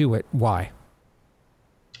decision to do it. Why?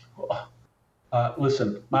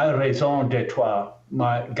 Listen, my raison d'etre,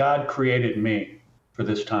 God created me for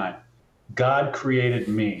this time. God created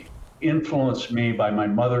me, influenced me by my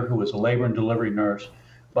mother, who was a labor and delivery nurse,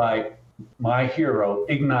 by my hero,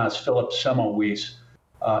 Ignaz Philipp Semmelweis,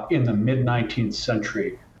 in the mid-19th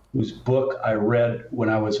century, whose book I read when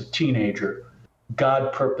I was a teenager.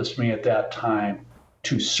 God purposed me at that time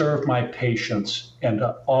to serve my patients and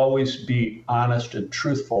to always be honest and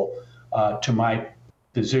truthful to my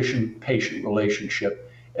physician-patient relationship.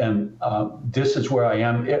 And this is where I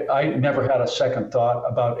am. I never had a second thought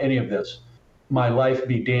about any of this. My life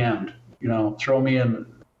be damned. Throw me in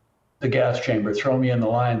the gas chamber, throw me in the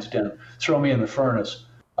lion's den, throw me in the furnace.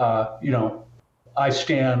 I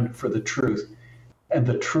stand for the truth, and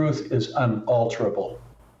the truth is unalterable.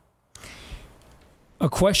 A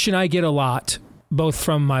question I get a lot, both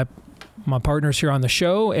from my partners here on the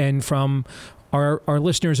show and from our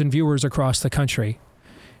listeners and viewers across the country.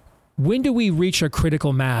 When do we reach a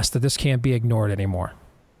critical mass that this can't be ignored anymore?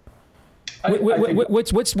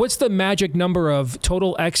 What's the magic number of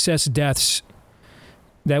total excess deaths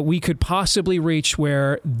that we could possibly reach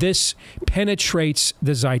where this penetrates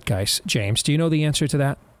the zeitgeist? James, do you know the answer to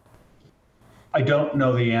that? I don't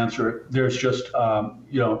know the answer. There's just,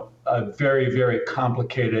 a very, very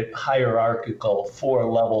complicated hierarchical 4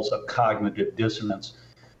 levels of cognitive dissonance.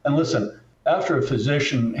 And listen, after a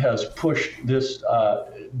physician has pushed this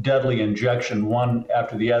deadly injection one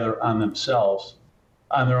after the other on themselves,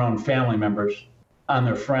 on their own family members, on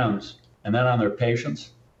their friends, and then on their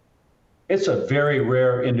patients, it's a very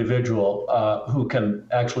rare individual who can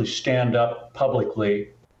actually stand up publicly,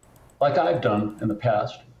 like I've done in the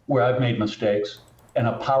past, where I've made mistakes, and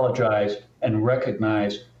apologize and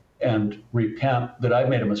recognize and repent that I've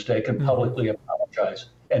made a mistake and publicly apologize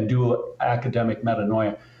and do academic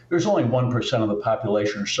metanoia. There's only 1% of the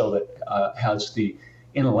population or so that has the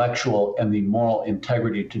intellectual and the moral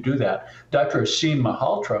integrity to do that. Dr. Aseem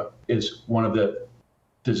Malhotra is one of the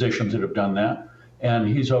physicians that have done that. And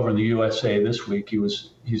he's over in the USA this week.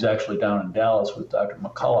 He's actually down in Dallas with Dr.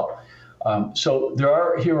 McCullough. So there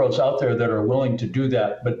are heroes out there that are willing to do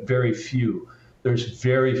that, but very few. There's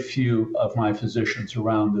very few of my physicians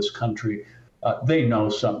around this country. They know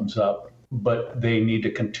something's up, but they need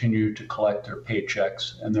to continue to collect their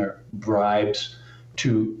paychecks and their bribes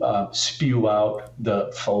to spew out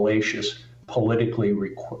the fallacious, politically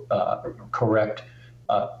correct,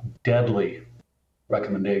 deadly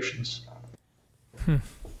recommendations.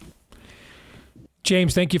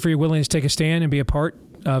 James, thank you for your willingness to take a stand and be a part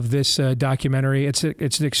of this documentary. It's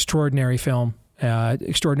an extraordinary film,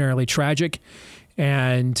 extraordinarily tragic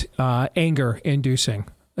and anger-inducing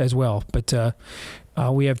as well. But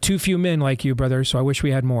we have too few men like you, brother, so I wish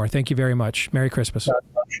we had more. Thank you very much. Merry Christmas.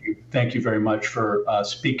 Thank you very much for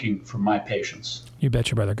speaking for my patients. You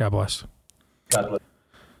betcha, brother. God bless. God bless.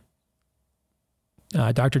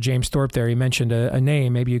 Dr. James Thorpe there, he mentioned a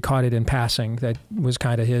name, maybe you caught it in passing, that was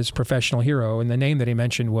kind of his professional hero. And the name that he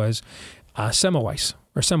mentioned was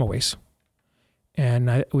Semmelweis.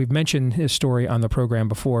 And we've mentioned his story on the program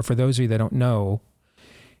before. For those of you that don't know,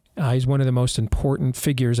 he's one of the most important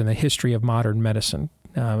figures in the history of modern medicine.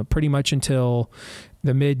 Pretty much until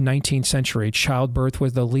the mid-19th century, childbirth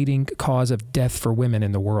was the leading cause of death for women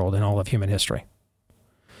in the world in all of human history.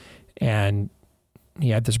 And he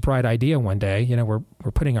had this bright idea one day,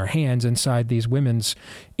 we're putting our hands inside these women's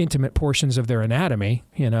intimate portions of their anatomy,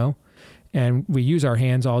 and we use our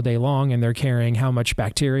hands all day long, and they're carrying how much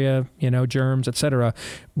bacteria, germs, etc.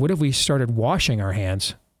 What if we started washing our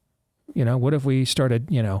hands? What if we started,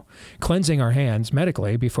 cleansing our hands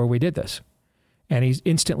medically before we did this? And he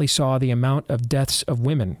instantly saw the amount of deaths of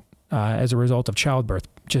women as a result of childbirth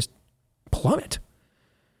just plummet.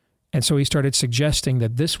 And so he started suggesting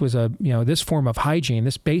that this was this form of hygiene,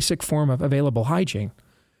 this basic form of available hygiene,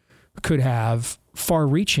 could have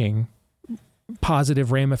far-reaching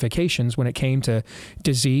positive ramifications when it came to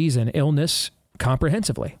disease and illness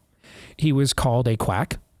comprehensively. He was called a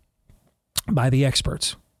quack by the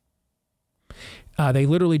experts. They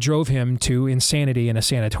literally drove him to insanity in a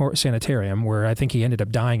sanitarium, where I think he ended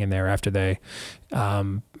up dying in there after they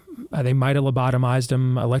might have lobotomized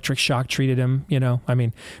him, electric shock treated him,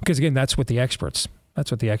 because again, that's what the experts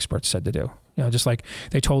said to do. Just like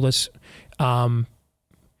they told us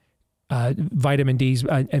vitamin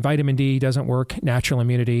D doesn't work. Natural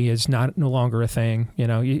immunity is no longer a thing.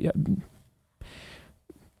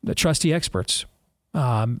 The trusty experts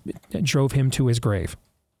drove him to his grave.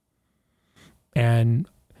 And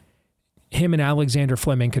him and Alexander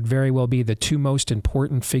Fleming could very well be the two most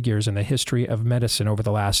important figures in the history of medicine over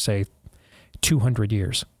the last, say, 200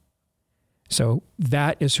 years. So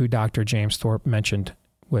that is who Dr. James Thorpe mentioned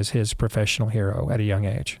was his professional hero at a young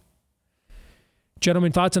age.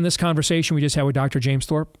 Gentlemen, thoughts on this conversation we just had with Dr. James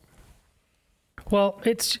Thorpe? Well,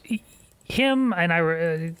 it's him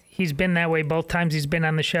and he's been that way both times he's been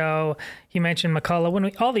on the show. He mentioned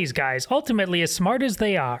McCullough. All these guys, ultimately, as smart as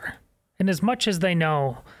they are, and as much as they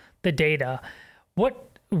know the data,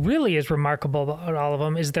 what really is remarkable about all of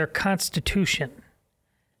them is their constitution.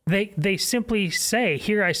 They simply say,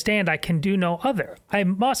 here I stand, I can do no other. I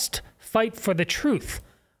must fight for the truth,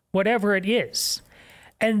 whatever it is.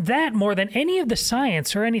 And that, more than any of the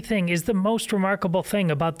science or anything, is the most remarkable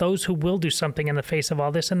thing about those who will do something in the face of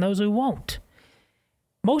all this and those who won't.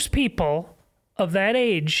 Most people of that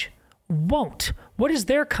age won't. What is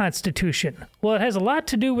their constitution? Well, it has a lot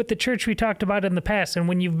to do with the church we talked about in the past. And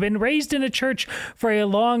when you've been raised in a church for a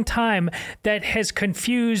long time that has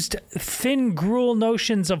confused thin gruel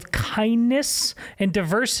notions of kindness and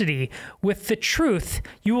diversity with the truth,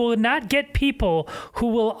 you will not get people who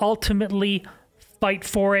will ultimately fight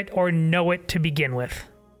for it or know it to begin with.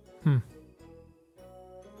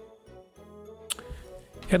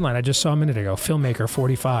 Headline I just saw a minute ago. Filmmaker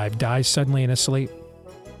 45 dies suddenly in his sleep.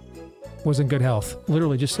 Was in good health.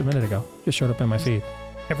 Literally just a minute ago. Just showed up in my feed.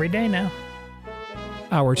 Every day now.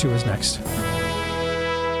 Hour 2 is next.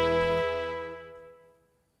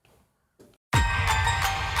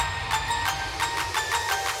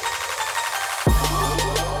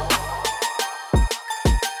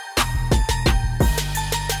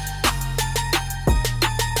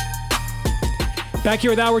 Back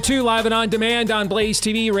here with Hour 2, live and on demand on Blaze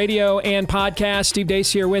TV, radio, and podcast. Steve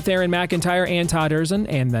Deace here with Aaron McIntyre and Todd Erzin.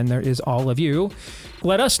 And then there is all of you.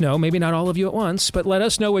 Let us know, maybe not all of you at once, but let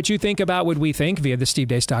us know what you think about what we think via the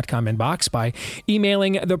stevedeace.com inbox by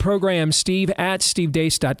emailing the program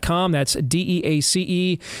steve@stevedeace.com. That's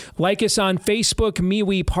DEACE. Like us on Facebook,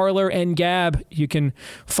 MeWe, Parler, and Gab. You can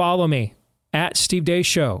follow me at Steve Deace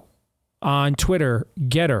Show on Twitter,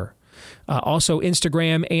 Getter. Also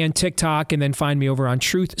Instagram and TikTok, and then find me over on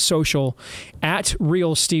Truth Social at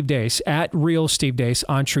Real Steve Deace,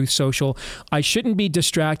 on Truth Social. I shouldn't be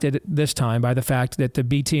distracted this time by the fact that the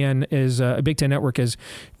Big Ten Network is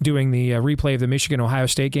doing the replay of the Michigan-Ohio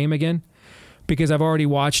State game again, because I've already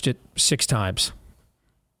watched it 6 times.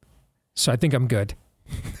 So I think I'm good.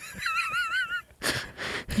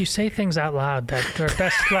 You say things out loud that are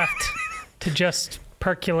best left to just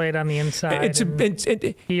percolate on the inside.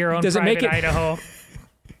 Be your own private Idaho.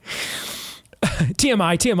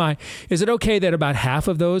 TMI. Is it okay that about half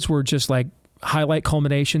of those were just like highlight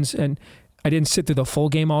culminations and I didn't sit through the full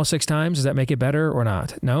game all 6 times? Does that make it better or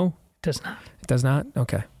not? No? It does not. It does not?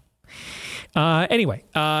 Okay. Anyway,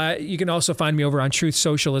 you can also find me over on Truth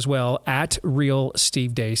Social as well, at Real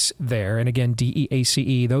Steve Deace there. And again,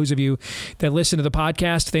 DEACE. Those of you that listen to the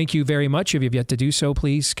podcast, thank you very much. If you've yet to do so,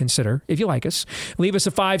 please consider, if you like us, leave us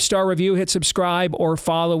a 5-star review, hit subscribe or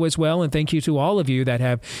follow as well. And thank you to all of you that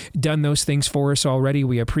have done those things for us already.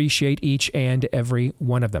 We appreciate each and every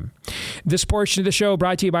one of them. This portion of the show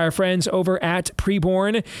brought to you by our friends over at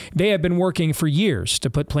Preborn. They have been working for years to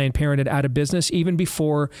put Planned Parenthood out of business, even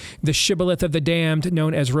before the shibboleth of the damned,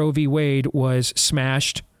 known as Roe v. Wade, was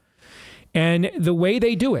smashed. And the way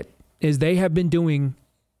they do it is they have been doing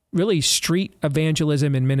really street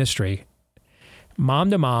evangelism and ministry, mom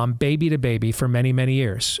to mom, baby to baby, for many, many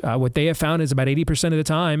years. What they have found is about 80% of the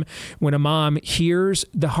time when a mom hears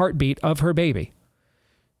the heartbeat of her baby,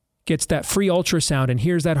 gets that free ultrasound and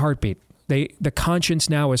hears that heartbeat, The conscience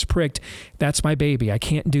now is pricked. That's my baby. I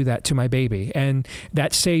can't do that to my baby. And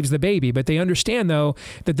that saves the baby. But they understand, though,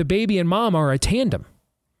 that the baby and mom are a tandem.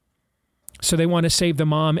 So they want to save the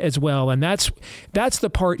mom as well. And that's the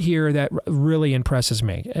part here that really impresses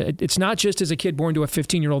me. It's not just as a kid born to a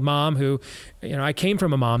 15-year-old mom who, I came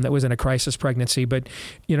from a mom that was in a crisis pregnancy, but,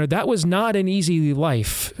 that was not an easy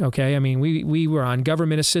life, okay? I mean, we were on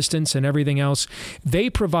government assistance and everything else. They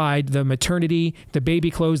provide the maternity, the baby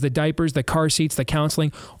clothes, the diapers, the car seats, the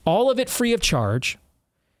counseling, all of it free of charge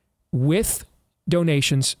with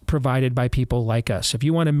donations provided by people like us. If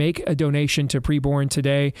you want to make a donation to Preborn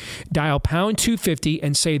today, dial pound 250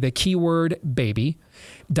 and say the keyword baby.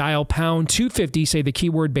 Dial pound 250, say the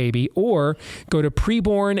keyword baby, or go to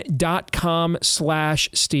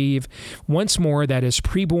preborn.com/Steve. Once more, that is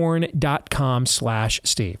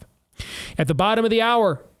preborn.com/Steve. At the bottom of the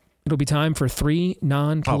hour, it'll be time for 3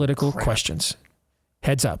 non-political questions.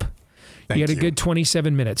 Heads up. You had a good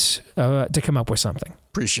 27 minutes to come up with something.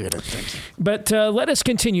 Appreciate it. Thank you. But let us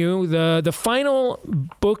continue. The final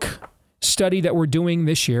book study that we're doing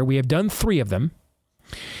this year, we have done 3 of them.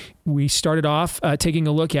 We started off taking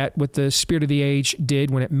a look at what the spirit of the age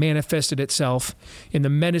did when it manifested itself in the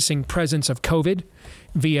menacing presence of COVID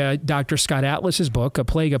via Dr. Scott Atlas's book, A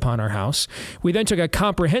Plague Upon Our House. We then took a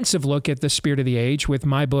comprehensive look at the spirit of the age with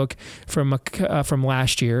my book from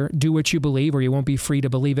last year, Do What You Believe, or You Won't Be Free to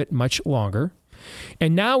Believe It Much Longer.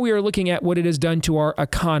 And now we are looking at what it has done to our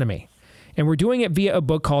economy. And we're doing it via a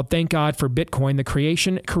book called Thank God for Bitcoin, The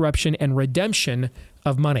Creation, Corruption, and Redemption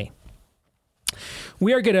of Money.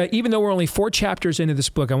 We are going to, even though we're only 4 chapters into this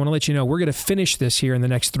book, I want to let you know we're going to finish this here in the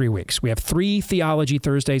next 3 weeks. We have 3 Theology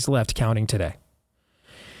Thursdays left, counting today.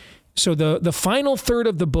 So the final third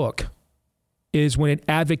of the book is when it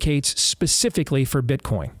advocates specifically for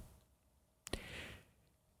Bitcoin.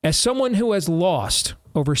 As someone who has lost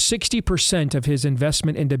over 60% of his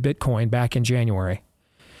investment into Bitcoin back in January,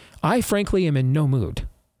 I frankly am in no mood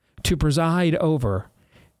to preside over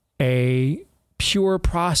a pure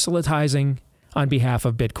proselytizing on behalf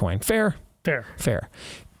of Bitcoin. Fair? Fair.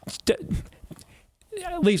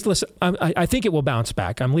 At least, listen, I think it will bounce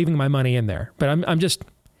back. I'm leaving my money in there. But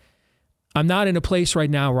I'm not in a place right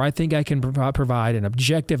now where I think I can provide an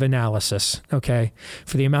objective analysis, okay,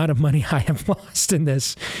 for the amount of money I have lost in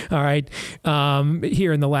this, all right,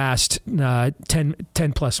 here in the last 10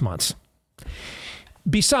 plus months.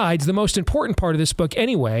 Besides, the most important part of this book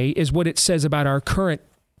anyway is what it says about our current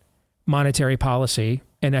monetary policy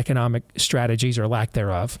and economic strategies or lack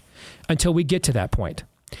thereof until we get to that point.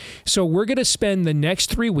 So we're going to spend the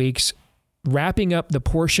next 3 weeks wrapping up the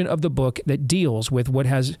portion of the book that deals with what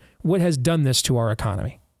has done this to our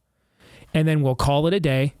economy. And then we'll call it a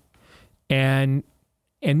day. And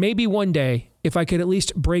maybe one day, if I could at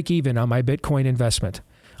least break even on my Bitcoin investment,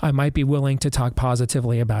 I might be willing to talk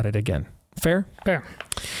positively about it again. Fair? Fair.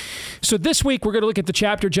 So this week, we're going to look at the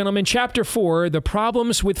chapter, gentlemen, Chapter 4, The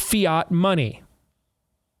Problems with Fiat Money.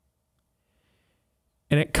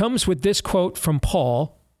 And it comes with this quote from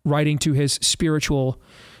Paul, writing to his spiritual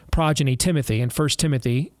progeny Timothy in 1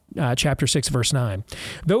 Timothy chapter 6, verse 9.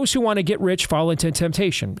 Those who want to get rich fall into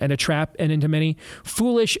temptation and a trap and into many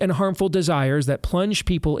foolish and harmful desires that plunge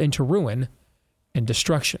people into ruin and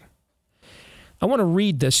destruction. I want to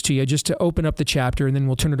read this to you just to open up the chapter, and then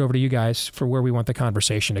we'll turn it over to you guys for where we want the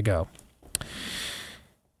conversation to go.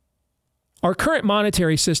 Our current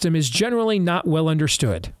monetary system is generally not well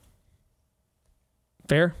understood.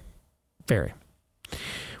 Fair? Very.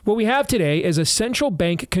 What we have today is a central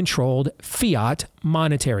bank-controlled fiat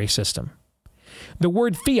monetary system. The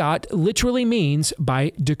word fiat literally means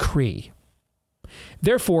by decree.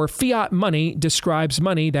 Therefore, fiat money describes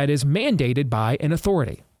money that is mandated by an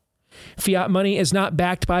authority. Fiat money is not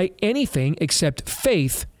backed by anything except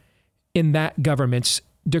faith in that government's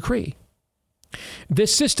decree.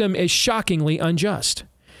 This system is shockingly unjust.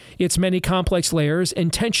 Its many complex layers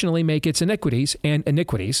intentionally make its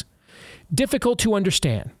iniquities difficult to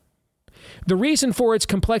understand. The reason for its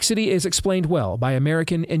complexity is explained well by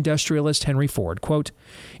American industrialist Henry Ford. Quote,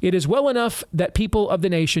 "It is well enough that people of the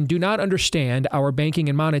nation do not understand our banking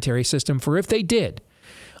and monetary system, for if they did,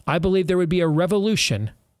 I believe there would be a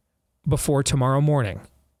revolution before tomorrow morning."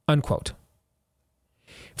 Unquote.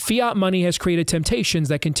 Fiat money has created temptations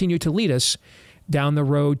that continue to lead us down the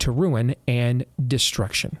road to ruin and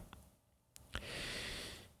destruction.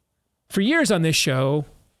 For years on this show,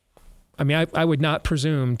 I would not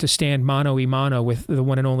presume to stand mano a mano with the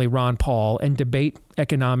one and only Ron Paul and debate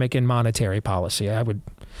economic and monetary policy. I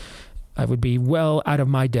would be well out of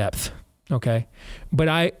my depth Okay. But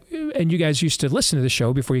and you guys used to listen to the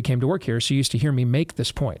show before you came to work here, so you used to hear me make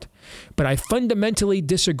this point. But I fundamentally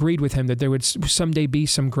disagreed with him that there would someday be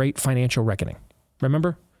some great financial reckoning.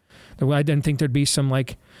 Remember? I didn't think there'd be some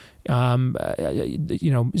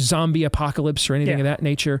zombie apocalypse or anything of that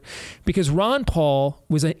nature, because Ron Paul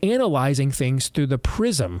was analyzing things through the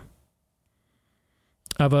prism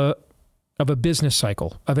of a business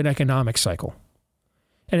cycle, of an economic cycle.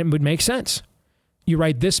 And it would make sense. You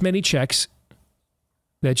write this many checks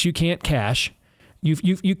that you can't cash.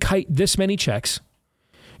 You kite this many checks.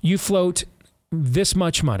 You float this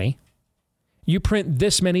much money. You print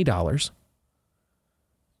this many dollars.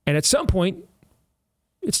 And at some point,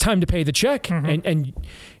 it's time to pay the check, and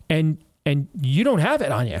you don't have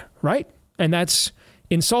it on you, right? And that's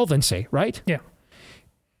insolvency, right? Yeah.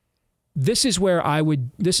 This is where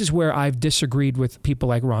I've disagreed with people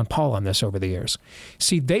like Ron Paul on this over the years.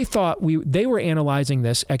 See, they thought they were analyzing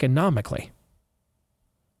this economically,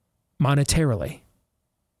 monetarily.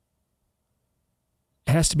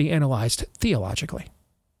 It has to be analyzed theologically.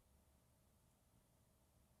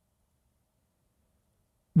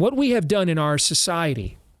 What we have done in our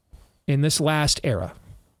society in this last era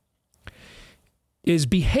is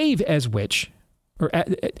behave as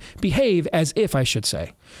if, I should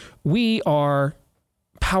say, we are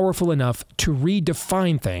powerful enough to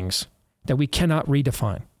redefine things that we cannot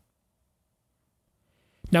redefine.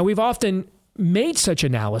 Now, we've often made such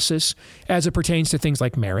analysis as it pertains to things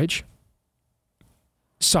like marriage,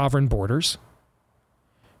 sovereign borders,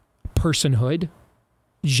 personhood,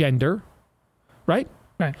 gender, right?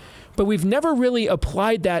 Right. But we've never really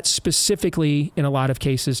applied that specifically in a lot of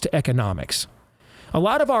cases to economics. A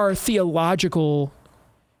lot of our theological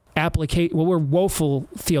application, well, we're woeful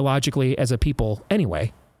theologically as a people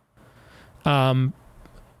anyway. But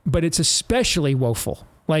it's especially woeful,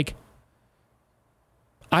 like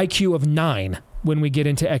IQ of 9 when we get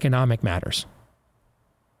into economic matters.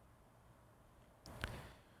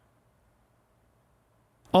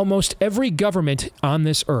 Almost every government on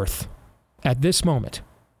this earth at this moment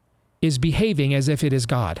is behaving as if it is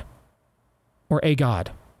God or a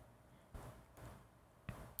God.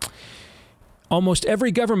 Almost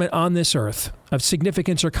every government on this earth of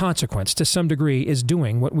significance or consequence to some degree is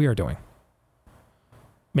doing what we are doing.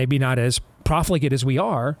 Maybe not as profligate as we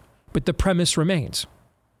are, but the premise remains.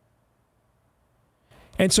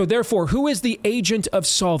 And so therefore, who is the agent of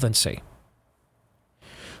solvency?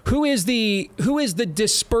 Who is the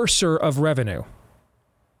disperser of revenue?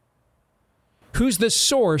 Who's the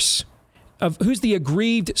source who's the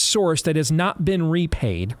aggrieved source that has not been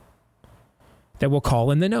repaid that will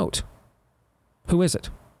call in the note? Who is it?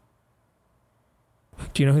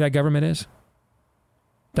 Do you know who that government is?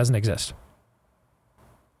 Doesn't exist.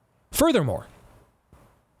 Furthermore,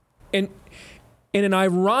 in an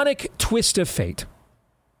ironic twist of fate,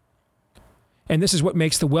 and this is what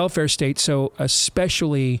makes the welfare state so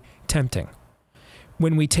especially tempting.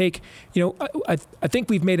 When we take, I think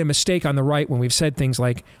we've made a mistake on the right when we've said things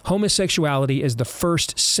like homosexuality is the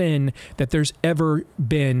first sin that there's ever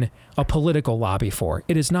been a political lobby for.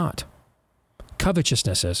 It is not.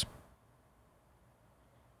 Covetousness is.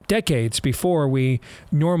 Decades before we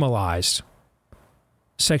normalized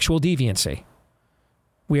sexual deviancy,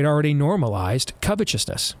 we had already normalized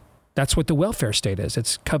covetousness. That's what the welfare state is.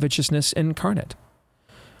 It's covetousness incarnate.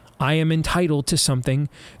 I am entitled to something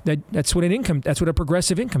that's what a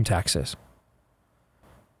progressive income tax is.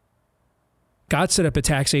 God set up a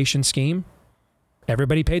taxation scheme.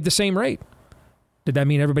 Everybody paid the same rate. Did that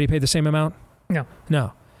mean everybody paid the same amount? No.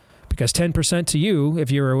 No. Because 10% to you,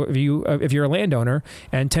 if you're a landowner,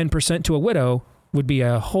 and 10% to a widow would be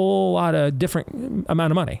a whole lot of different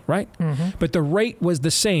amount of money, right? Mm-hmm. But the rate was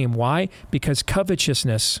the same. Why? Because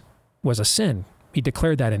covetousness was a sin. He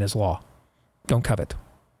declared that in his law. Don't covet.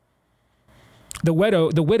 The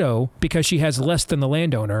widow, because she has less than the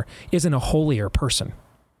landowner, isn't a holier person.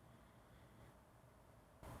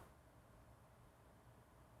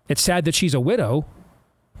 It's sad that she's a widow,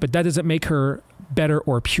 but that doesn't make her better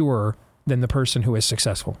or purer than the person who is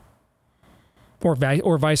successful. Or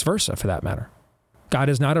vice versa, for that matter. God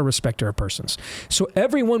is not a respecter of persons. So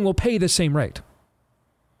everyone will pay the same rate,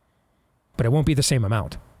 but it won't be the same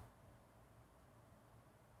amount.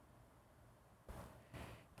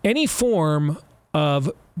 Any form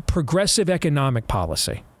of progressive economic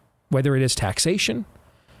policy, whether it is taxation,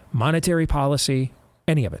 monetary policy,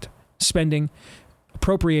 any of it, spending,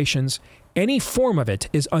 appropriations, any form of it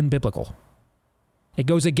is unbiblical. It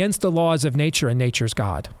goes against the laws of nature and nature's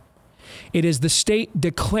God. It is the state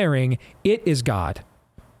declaring it is God.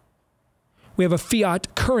 We have a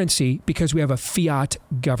fiat currency because we have a fiat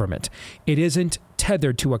government. It isn't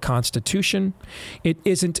tethered to a constitution. It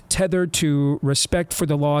isn't tethered to respect for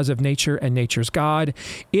the laws of nature and nature's God.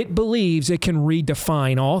 It believes it can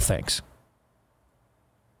redefine all things.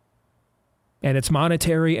 And its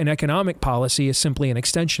monetary and economic policy is simply an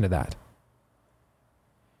extension of that.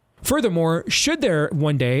 Furthermore, should there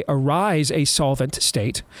one day arise a solvent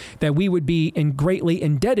state that we would be greatly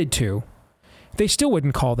indebted to, they still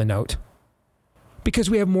wouldn't call the note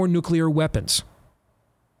because we have more nuclear weapons.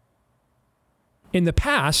 In the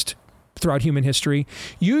past, throughout human history,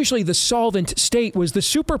 usually the solvent state was the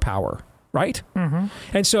superpower, right? Mm-hmm.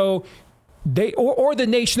 And so they, or the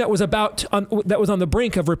nation that was on the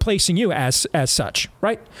brink of replacing you as such,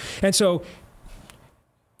 right? And so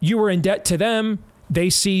you were in debt to them. They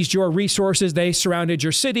seized your resources. They surrounded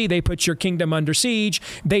your city. They put your kingdom under siege.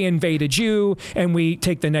 They invaded you. And we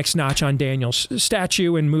take the next notch on Daniel's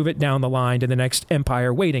statue and move it down the line to the next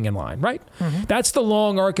empire waiting in line, right? Mm-hmm. That's the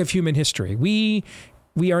long arc of human history.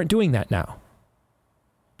 We aren't doing that now.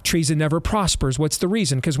 Treason never prospers. What's the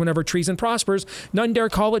reason? Because whenever treason prospers, none dare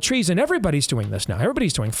call it treason. Everybody's doing this now.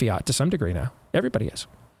 Everybody's doing fiat to some degree now. Everybody is.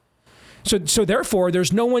 So therefore,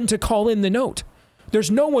 there's no one to call in the note. There's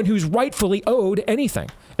no one who's rightfully owed anything.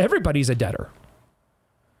 Everybody's a debtor.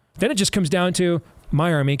 Then it just comes down to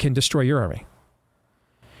my army can destroy your army.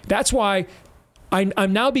 That's why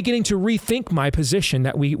I'm now beginning to rethink my position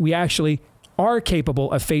that we actually are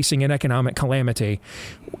capable of facing an economic calamity.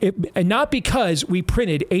 And not because we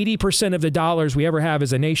printed 80% of the dollars we ever have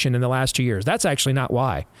as a nation in the last 2 years. That's actually not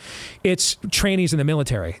why. It's trainees in the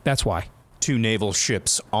military. That's why. 2 naval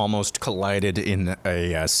ships almost collided in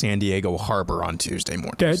a San Diego harbor on Tuesday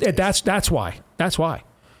morning. That's why. That's why.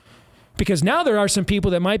 Because now there are some people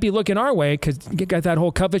that might be looking our way because you got that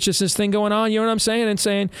whole covetousness thing going on, you know what I'm saying? And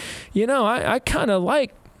saying, I kind of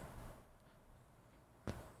like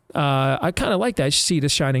that sea to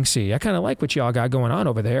shining sea. I kind of like what y'all got going on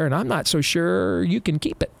over there, and I'm not so sure you can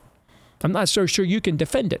keep it. I'm not so sure you can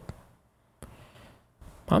defend it.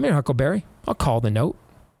 I'm here, Huckleberry. I'll call the note.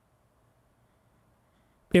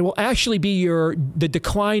 It will actually be the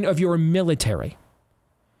decline of your military.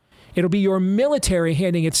 It'll be your military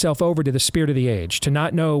handing itself over to the spirit of the age, to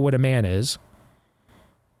not know what a man is,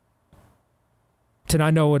 to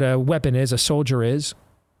not know what a weapon is, a soldier is,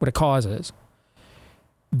 what a cause is.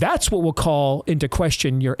 That's what will call into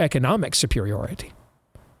question your economic superiority.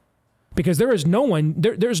 Because there is no one,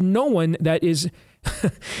 there's no one that is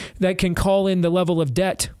that can call in the level of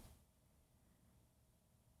debt.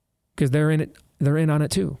 Because they're in on it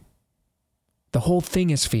too. The whole thing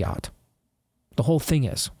is fiat. The whole thing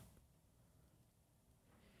is.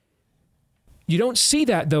 You don't see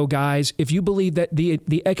that though, guys, if you believe that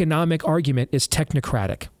the economic argument is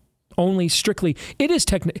technocratic. Only strictly,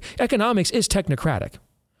 economics is technocratic,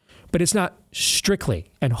 but it's not strictly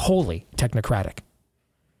and wholly technocratic.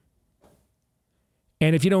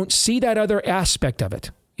 And if you don't see that other aspect of it,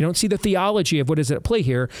 you don't see the theology of what is at play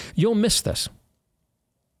here, you'll miss this.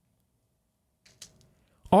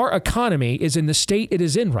 Our economy is in the state it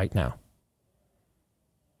is in right now.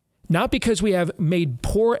 Not because we have made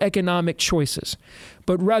poor economic choices,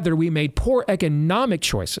 but rather we made poor economic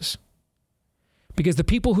choices because the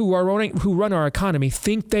people who run our economy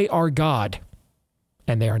think they are God,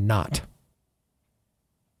 and they are not.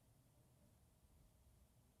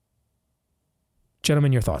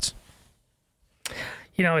 Gentlemen, your thoughts?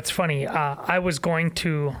 It's funny. I was going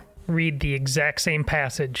to read the exact same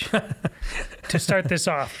passage to start this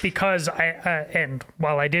off because and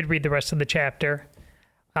while I did read the rest of the chapter,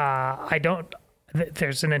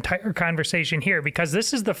 there's an entire conversation here because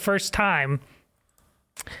this is the first time,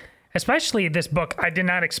 especially this book, I did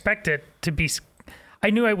not expect it to be, I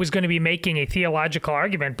knew I was going to be making a theological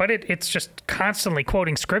argument, but it's just constantly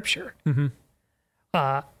quoting scripture. Mm-hmm.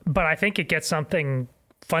 But I think it gets something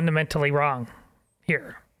fundamentally wrong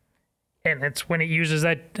here. And it's when it uses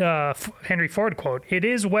that Henry Ford quote, "It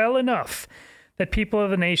is well enough that people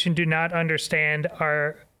of the nation do not understand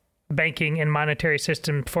our banking and monetary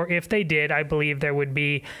system, for if they did, I believe there would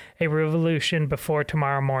be a revolution before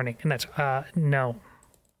tomorrow morning." And that's, no.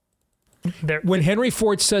 When Henry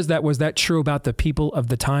Ford says that, was that true about the people of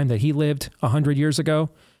the time that he lived 100 years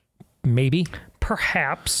ago? Maybe.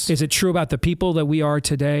 Perhaps. Is it true about the people that we are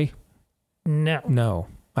today? No. No,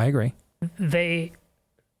 I agree.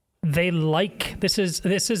 They like, this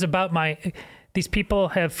is about these people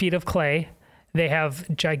have feet of clay. They have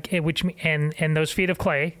and those feet of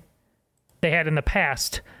clay they had in the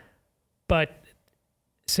past, but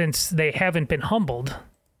since they haven't been humbled,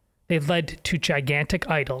 they've led to gigantic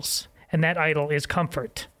idols, and that idol is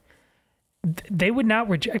comfort. they would not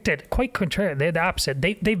reject it. Quite contrary, they're the opposite.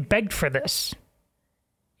 They begged for this.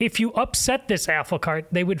 If you upset this apple cart,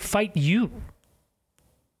 they would fight you.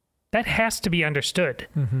 That has to be understood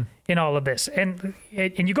in all of this. And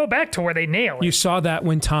you go back to where they nail it. You saw that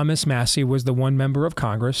when Thomas Massie was the one member of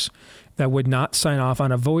Congress that would not sign off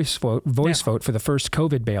on a voice vote for the first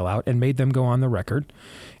COVID bailout and made them go on the record.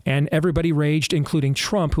 And everybody raged, including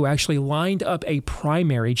Trump, who actually lined up a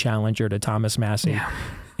primary challenger to Thomas Massie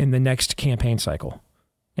in the next campaign cycle.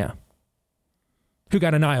 Yeah. Who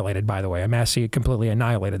got annihilated, by the way. Massie completely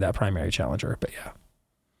annihilated that primary challenger, but yeah.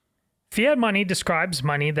 Fiat money describes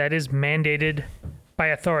money that is mandated by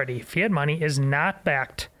authority. Fiat money is not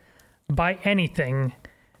backed by anything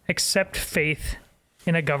except faith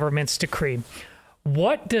in a government's decree.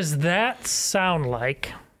 What does that sound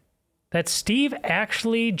like that Steve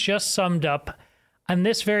actually just summed up on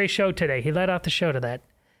this very show today? He led off the show to that.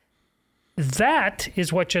 That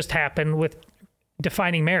is what just happened with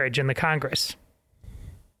defining marriage in the Congress.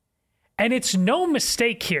 And it's no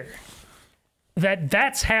mistake here that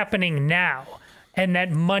that's happening now and that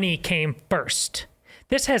money came first.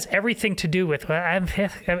 This has everything to do with, I'm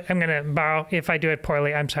going to borrow, if I do it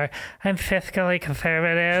poorly, I'm sorry. I'm fiscally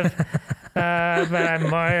conservative, but I'm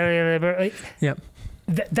morally liberal. Yep.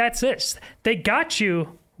 That's this. They got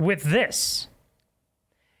you with this.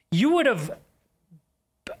 You would have,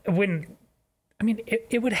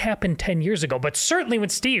 it would happen 10 years ago, but certainly when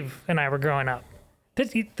Steve and I were growing up,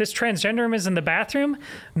 this transgenderism is in the bathroom,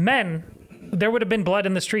 there would have been blood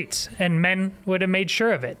in the streets, and men would have made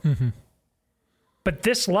sure of it. But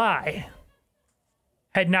this lie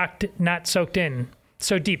had not soaked in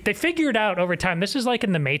so deep. They figured out over time, this is like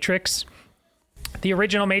in The Matrix, the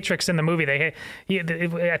original Matrix in the movie.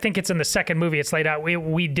 I think it's in the second movie it's laid out.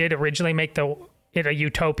 We did originally make it a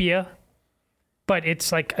utopia, but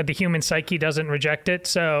it's like the human psyche doesn't reject it,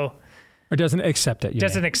 so... Or doesn't accept it. It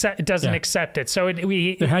doesn't accept it. So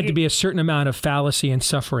there had to be a certain amount of fallacy and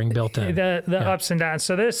suffering built in. The ups and downs.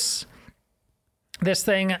 So this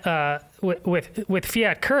thing with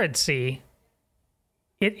fiat currency,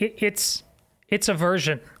 it's a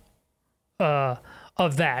version of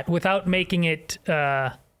that without making it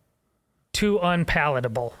too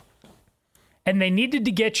unpalatable. And they needed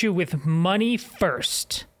to get you with money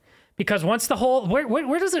first, because once the whole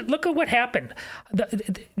where does it look at what happened?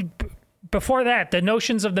 Before that, the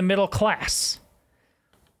notions of the middle class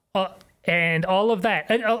and all of that,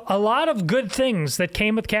 and a lot of good things that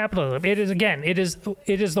came with capitalism. It is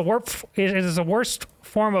the worst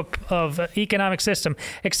form of economic system,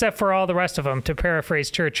 except for all the rest of them, to paraphrase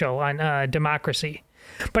Churchill on democracy.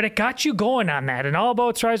 But it got you going on that, and all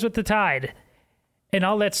boats rise with the tide, and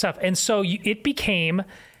all that stuff. And so it became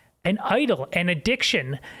an idol, an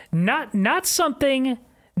addiction, not something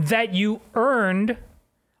that you earned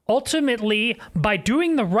ultimately by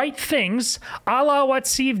doing the right things, a la what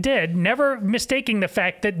Steve did, never mistaking the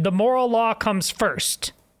fact that the moral law comes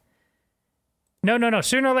first. No.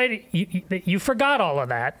 Sooner or later, you forgot all of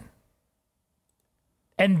that.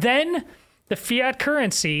 And then the fiat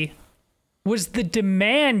currency was the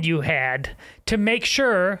demand you had to make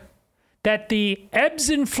sure that the ebbs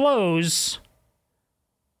and flows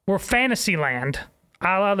were fantasy land,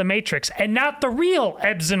 a la the Matrix, and not the real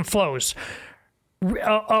ebbs and flows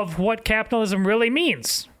of what capitalism really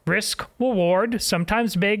means. Risk, reward,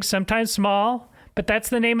 sometimes big, sometimes small, but that's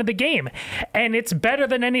the name of the game. And it's better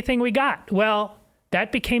than anything we got. Well,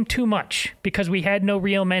 that became too much because we had no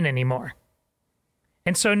real men anymore.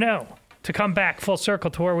 And so to come back full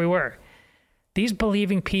circle to where we were, these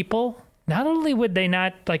believing people, not only would they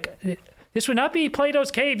not, this would not be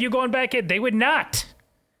Plato's cave, you going back in, they would not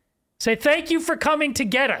say, thank you for coming to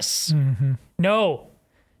get us. No,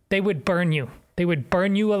 they would burn you. They would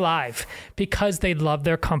burn you alive because they love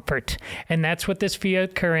their comfort. And that's what this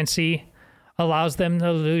fiat currency allows them the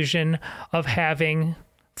illusion of having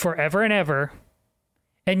forever and ever.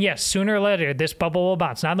 And yes, sooner or later, this bubble will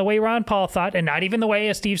bounce. Not the way Ron Paul thought, and not even the way,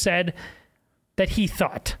 as Steve said, that he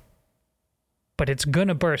thought. But it's going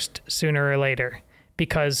to burst sooner or later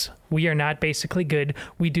because we are not basically good.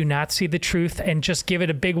 We do not see the truth and just give it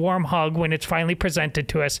a big warm hug when it's finally presented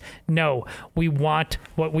to us. No, we want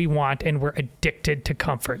what we want, and we're addicted to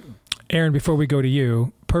comfort. Aaron, before we go to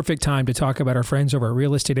you, perfect time to talk about our friends over at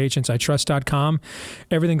realestateagentsitrust.com.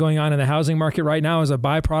 Everything going on in the housing market right now is a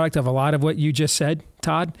byproduct of a lot of what you just said,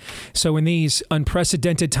 Todd. So in these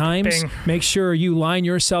unprecedented times, make sure you line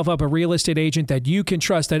yourself up a real estate agent that you can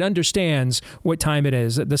trust, that understands what time it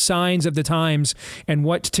is, the signs of the times, and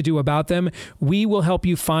what to do about them. We will help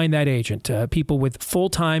you find that agent, people with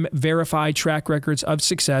full-time verified track records of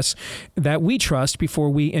success that we trust before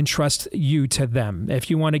we entrust you to them. If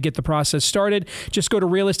you want to get the process started, just go to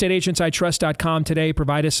realestateagentsitrust.com today.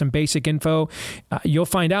 Provide us some basic info. You'll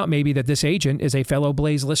find out maybe that this agent is a fellow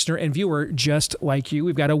Blaze listener and viewer just like you.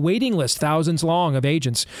 We've got a waiting list, thousands long, of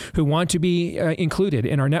agents who want to be included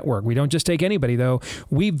in our network. We don't just take anybody, though.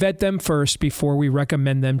 We vet them first before we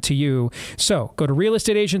recommend them to you. So go to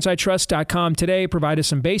realestateagentsitrust.com today. Provide us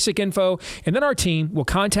some basic info, and then our team will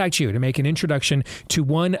contact you to make an introduction to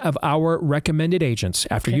one of our recommended agents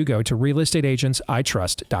after you go to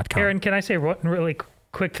realestateagentsitrust.com. Aaron, can I say one really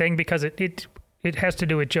quick thing? Because it has to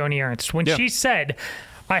do with Joni Ernst. When she said,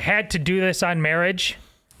 I had to do this on marriage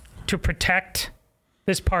to protect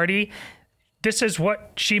this party, this is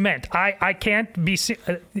what she meant. I can't be...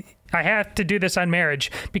 I have to do this on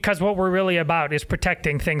marriage because what we're really about is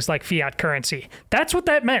protecting things like fiat currency. That's what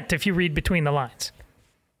that meant if you read between the lines.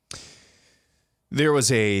 There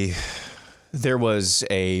was a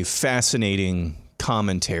fascinating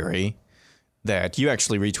commentary that you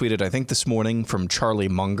actually retweeted, I think, this morning from Charlie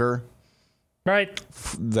Munger. Right.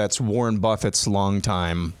 That's Warren Buffett's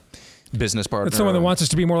longtime business partner. That's someone that wants us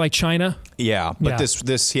to be more like China. Yeah, but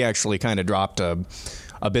this he actually kind of dropped a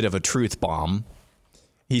bit of a truth bomb.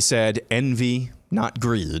 He said, envy, not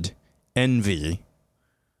greed, envy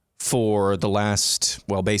for the last,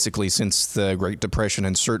 well, basically since the Great Depression,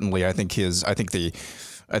 and certainly I think the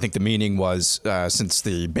meaning was since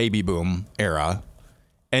the baby boom era.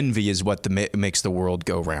 Envy is what makes the world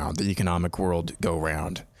go round, the economic world go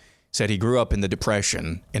round. Said he grew up in the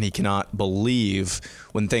Depression and he cannot believe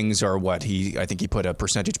when things are I think he put a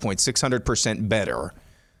percentage point, 600% better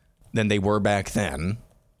than they were back then.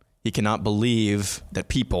 He cannot believe that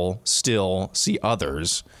people still see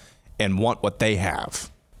others and want what they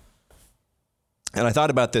have. And I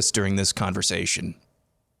thought about this during this conversation.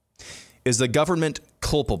 Is the government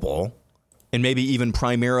culpable and maybe even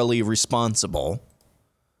primarily responsible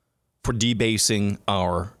for debasing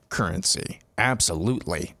our currency?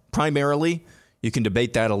 Absolutely. Primarily, you can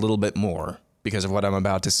debate that a little bit more because of what I'm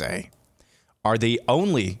about to say. Are they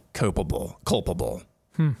only culpable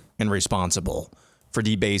and responsible for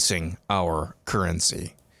debasing our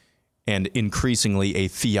currency and increasingly a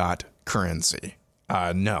fiat currency?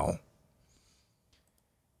 No.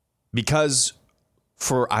 Because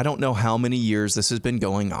for I don't know how many years this has been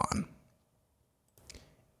going on,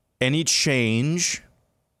 any change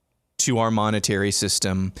to our monetary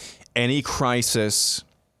system, any crisis,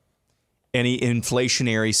 any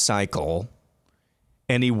inflationary cycle,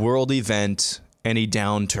 any world event, any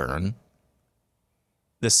downturn,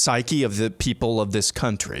 the psyche of the people of this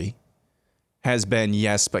country has been,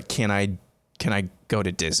 yes, but can I go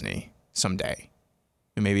to Disney someday?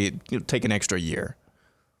 And maybe it'll take an extra year.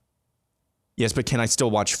 Yes, but can I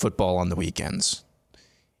still watch football on the weekends?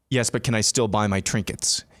 Yes, but can I still buy my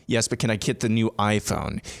trinkets? Yes, but can I get the new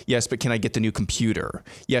iPhone? Yes, but can I get the new computer?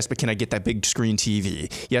 Yes, but can I get that big screen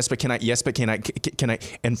TV? Yes, but can I?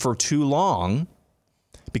 And for too long,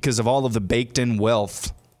 because of all of the baked in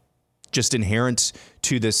wealth just inherent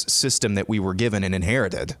to this system that we were given and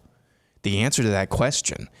inherited, the answer to that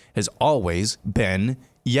question has always been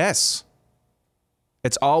yes.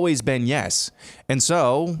 It's always been yes. And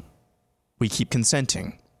so we keep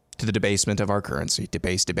consenting to the debasement of our currency.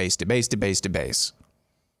 Debase.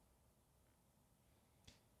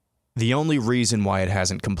 The only reason why it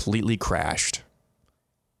hasn't completely crashed,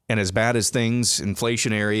 and as bad as things,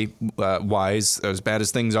 inflationary wise, as bad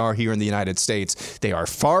as things are here in the United States, they are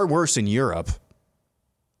far worse in Europe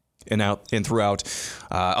and throughout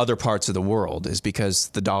other parts of the world, is because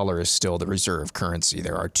the dollar is still the reserve currency.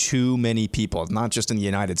 There are too many people, not just in the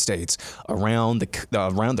United States, around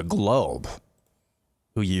the globe,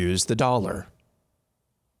 who use the dollar.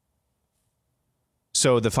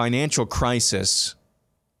 So the financial crisis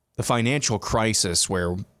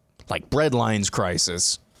where, like breadlines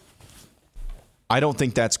crisis, I don't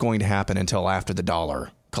think that's going to happen until after the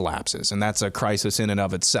dollar collapses. And that's a crisis in and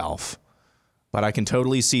of itself. But I can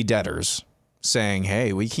totally see debtors saying,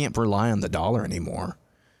 hey, we can't rely on the dollar anymore.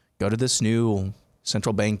 Go to this new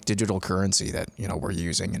central bank digital currency that, we're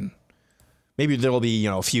using. And maybe there'll be,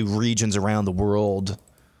 a few regions around the world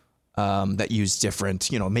that use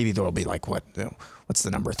different, maybe there'll be like what's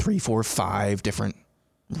the number? 3, 4, 5 different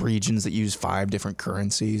regions that use 5 different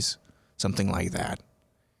currencies, something like that.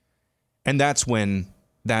 And that's when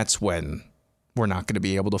we're not going to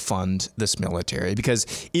be able to fund this military,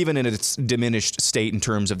 because even in its diminished state in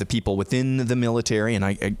terms of the people within the military, and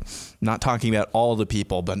I'm not talking about all the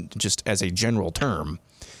people, but just as a general term,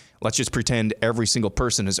 let's just pretend every single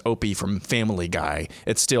person is Opie from Family Guy.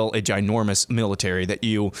 It's still a ginormous military that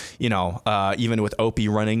even with Opie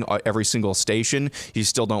running every single station, you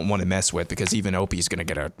still don't want to mess with, because even Opie's going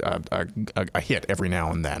to get a hit every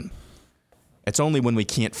now and then. It's only when we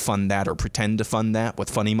can't fund that or pretend to fund that with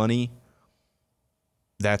funny money,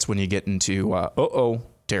 that's when you get into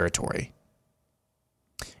territory.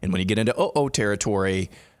 And when you get into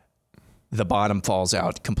territory, the bottom falls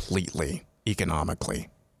out completely economically.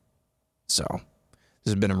 So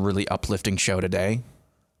this has been a really uplifting show today,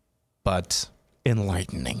 but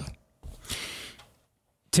enlightening.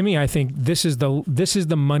 To me, I think this is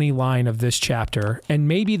the money line of this chapter, and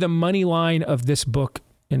maybe the money line of this book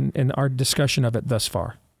in our discussion of it thus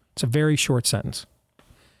far. It's a very short sentence.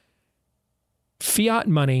 Fiat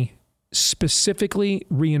money specifically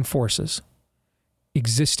reinforces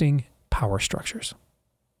existing power structures.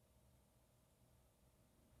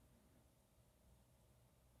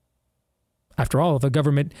 After all, if a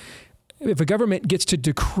government gets to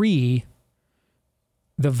decree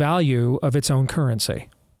the value of its own currency,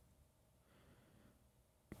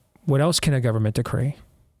 what else can a government decree?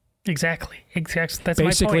 Exactly. That's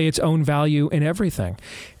basically my point. Its own value in everything.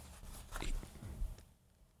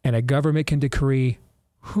 And a government can decree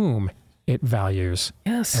whom it values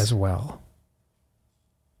as well.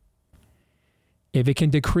 If it can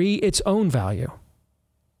decree its own value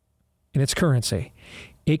in its currency,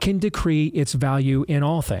 it can decree its value in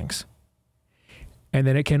all things. And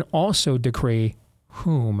then it can also decree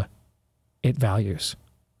whom it values.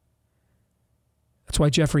 That's why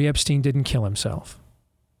Jeffrey Epstein didn't kill himself.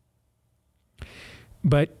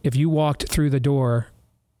 But if you walked through the door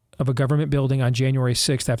of a government building on January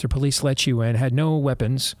 6th after police let you in, had no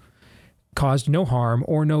weapons, caused no harm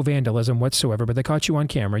or no vandalism whatsoever, but they caught you on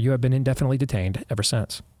camera, you have been indefinitely detained ever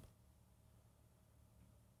since.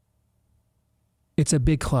 It's a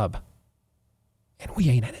big club, and we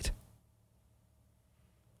ain't in it.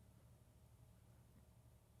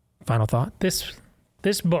 Final thought?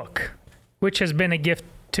 This book, which has been a gift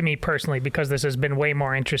to me personally, because this has been way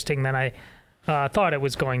more interesting than I thought it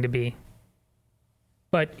was going to be.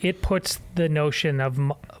 But it puts the notion of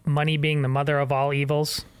money being the mother of all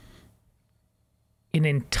evils in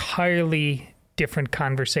an entirely different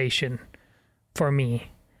conversation for me,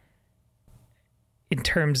 in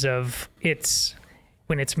terms of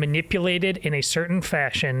when it's manipulated in a certain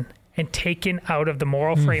fashion and taken out of the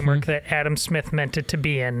moral framework that Adam Smith meant it to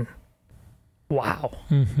be in. Wow.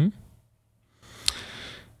 Mm-hmm.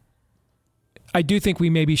 I do think we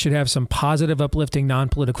maybe should have some positive, uplifting,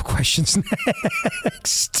 non-political questions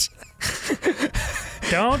next.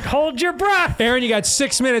 Don't hold your breath. Aaron, you got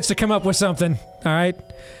 6 minutes to come up with something. All right?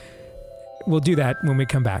 We'll do that when we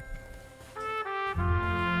come back.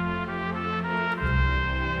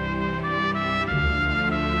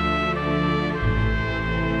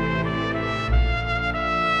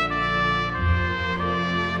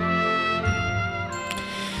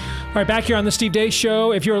 All right, back here on the Steve Deace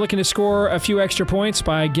Show. If you're looking to score a few extra points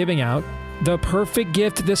by giving out the perfect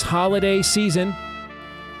gift this holiday season,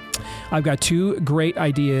 I've got two great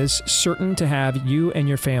ideas certain to have you and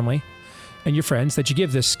your family and your friends that you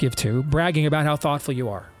give this gift to bragging about how thoughtful you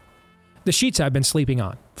are. The sheets I've been sleeping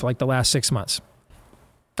on for like the last 6 months.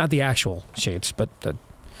 Not the actual sheets, but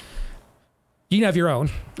you can have your own,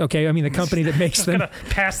 okay? I mean, the company that makes them. Gonna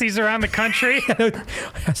pass these around the country?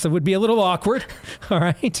 Yes, it would be a little awkward, all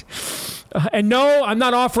right? And no, I'm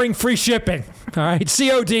not offering free shipping, all right?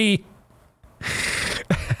 COD.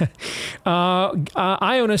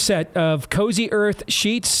 I own a set of Cozy Earth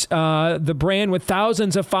sheets, the brand with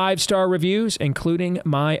thousands of 5-star reviews, including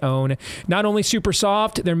my own. Not only super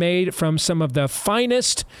soft, they're made from some of the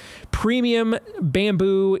finest premium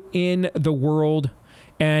bamboo in the world.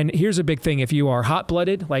 And here's a big thing. If you are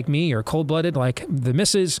hot-blooded like me or cold-blooded like the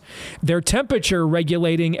missus, they're temperature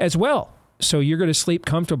regulating as well. So you're going to sleep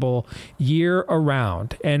comfortable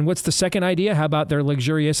year-round. And what's the second idea? How about their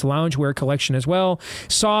luxurious loungewear collection as well?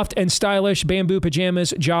 Soft and stylish bamboo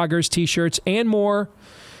pajamas, joggers, T-shirts, and more.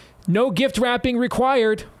 No gift wrapping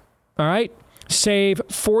required. All right? Save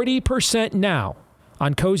 40% now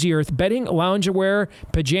on Cozy Earth bedding, loungewear,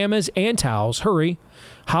 pajamas, and towels. Hurry.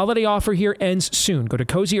 Holiday offer here ends soon. Go to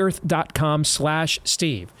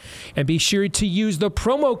CozyEarth.com/Steve and be sure to use the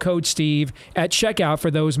promo code Steve at checkout for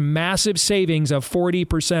those massive savings of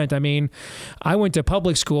 40%. I mean, I went to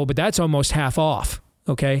public school, but that's almost half off.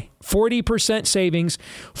 Okay, 40% savings,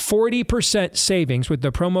 40% savings with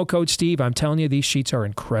the promo code Steve. I'm telling you, these sheets are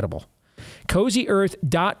incredible.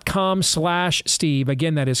 CozyEarth.com/Steve.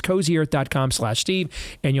 Again, that is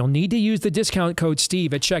CozyEarth.com/Steve. And you'll need to use the discount code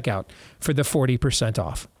Steve at checkout for the 40%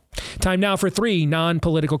 off. Time now for 3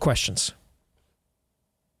 non-political questions.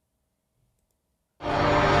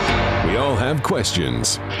 We all have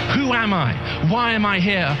questions. Who am I? Why am I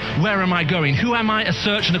here? Where am I going? Who am I? A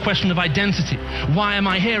search and a question of identity. Why am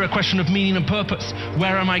I here? A question of meaning and purpose.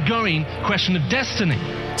 Where am I going? Question of destiny.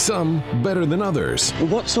 Some better than others.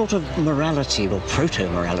 What sort of morality or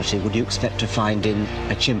proto-morality would you expect to find in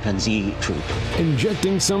a chimpanzee troop?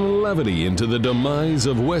 Injecting some levity into the demise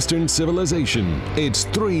of Western civilization. It's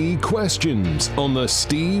 3 questions on the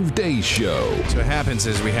Steve Deace Show. So what happens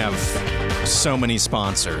is we have so many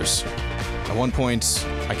sponsors. At one point,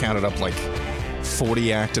 I counted up like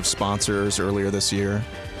 40 active sponsors earlier this year,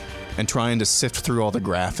 and trying to sift through all the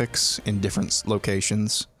graphics in different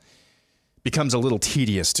locations becomes a little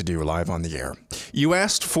tedious to do live on the air. You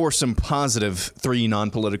asked for some positive 3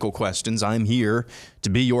 non-political questions. I'm here to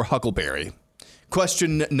be your huckleberry.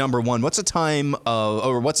 Question number 1, what's a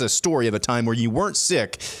story of a time where you weren't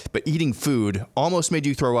sick, but eating food almost made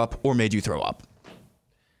you throw up or made you throw up?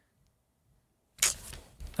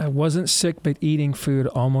 I wasn't sick, but eating food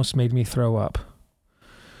almost made me throw up.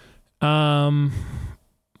 I'm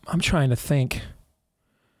trying to think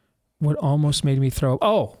what almost made me throw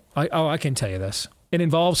up. I can tell you this. It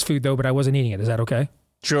involves food, though, but I wasn't eating it. Is that okay?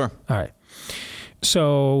 Sure. All right.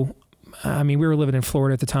 So, we were living in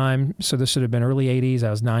Florida at the time, so this would have been early 80s. I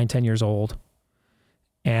was 9, 10 years old.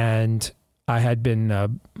 And I had been, I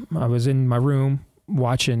was in my room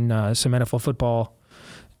watching some NFL football.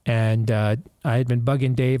 And I had been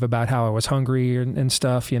bugging Dave about how I was hungry and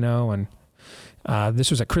stuff, and this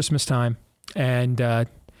was at Christmas time. And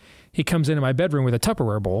he comes into my bedroom with a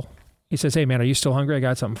Tupperware bowl. He says, "Hey, man, are you still hungry? I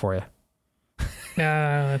got something for you."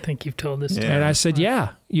 I think you've told this story. And I said,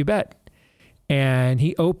 "Yeah, you bet." And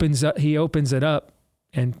he opens it up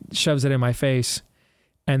and shoves it in my face.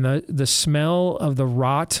 And the smell of the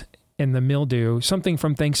rot and the mildew, something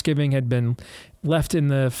from Thanksgiving had been left in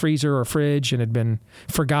the freezer or fridge and had been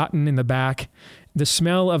forgotten in the back. The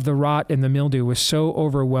smell of the rot and the mildew was so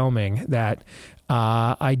overwhelming that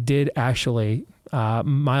I did actually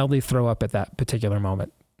mildly throw up at that particular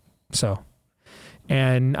moment.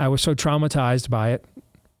 And I was so traumatized by it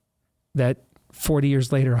that 40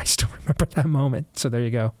 years later, I still remember that moment. So there you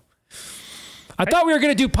go. I thought we were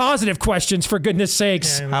going to do positive questions, for goodness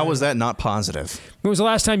sakes. How was that not positive? When was the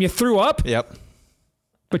last time you threw up? Yep.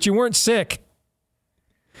 But you weren't sick.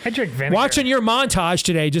 I drink vinegar. Watching your montage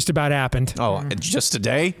today just about happened. Oh, just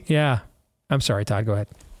today? Yeah. I'm sorry, Todd. Go ahead.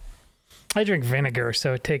 I drink vinegar,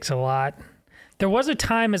 so it takes a lot. There was a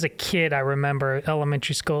time as a kid, I remember,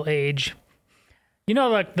 elementary school age.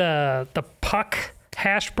 Like the Puck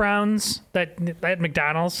hash browns that at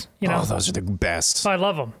McDonald's, Oh, those are the best. I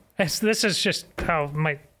love them. This is just how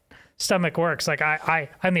my stomach works. Like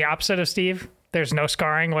I'm the opposite of Steve. There's no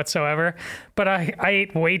scarring whatsoever. But I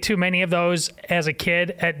ate way too many of those as a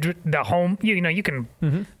kid at the home. You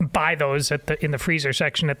can buy those in the freezer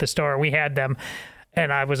section at the store. We had them,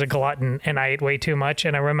 and I was a glutton, and I ate way too much.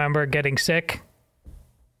 And I remember getting sick.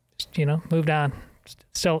 Just, moved on.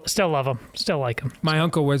 Still love them. Still like them. My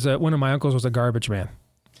uncle was one of my uncles was a garbage man.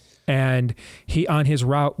 And he, on his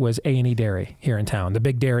route, was A&E Dairy here in town, the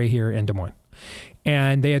big dairy here in Des Moines.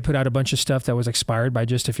 And they had put out a bunch of stuff that was expired by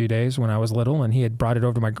just a few days when I was little. And he had brought it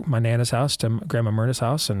over to my Nana's house, to Grandma Myrna's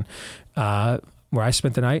house, and where I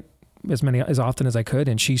spent the night as often as I could.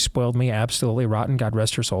 And she spoiled me absolutely rotten, God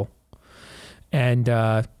rest her soul. And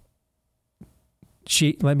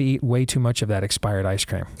she let me eat way too much of that expired ice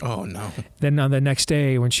cream. Oh, no. Then on the next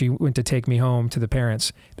day, when she went to take me home to the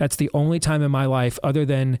parents, that's the only time in my life, other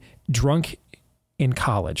than drunk in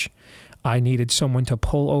college, I needed someone to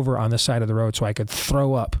pull over on the side of the road so I could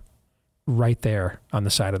throw up right there on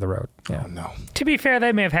the side of the road. Yeah. Oh, no. To be fair,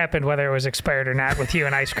 that may have happened whether it was expired or not with you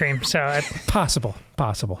and ice cream. So Possible.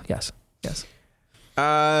 Yes.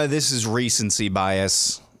 This is recency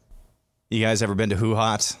bias. You guys ever been to Who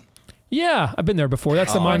Hot? Yeah, I've been there before.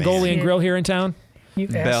 That's the Mongolian grill here in town. You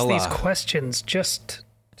ask these questions just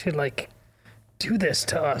to do this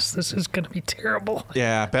to us. This is going to be terrible.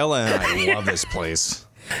 Yeah, Bella and I love this place.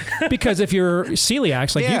 Because if you're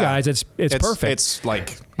celiacs like you guys, it's perfect. It's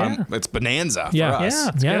like it's bonanza for us. Yeah,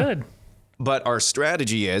 it's good. But our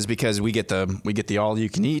strategy is, because we get the all you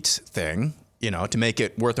can eat thing, to make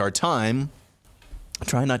it worth our time,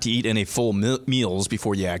 try not to eat any full meals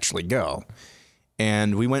before you actually go.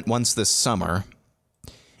 And we went once this summer,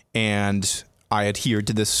 and I adhered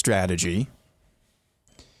to this strategy.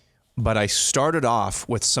 but I started off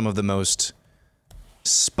with some of the most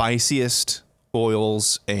spiciest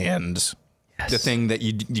oils and the thing that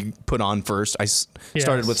you put on first. I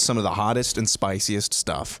started with some of the hottest and spiciest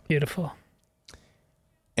stuff. Beautiful.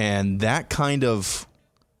 And that kind of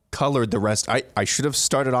colored the rest. I should have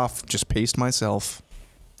started off, just paced myself.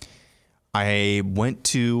 I went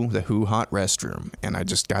to the Who Hot restroom, and I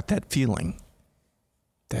just got that feeling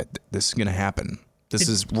that this is going to happen. This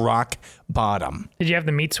is rock bottom. Did you have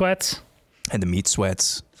the meat sweats? And the meat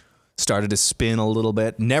sweats started to spin a little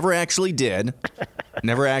bit. Never actually did.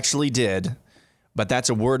 But that's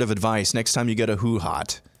a word of advice. Next time you go to Who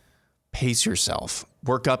Hot, pace yourself.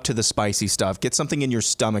 Work up to the spicy stuff. Get something in your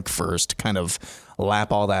stomach first. Kind of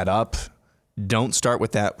lap all that up. Don't start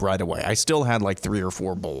with that right away. I still had like 3 or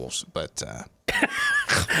 4 bowls, but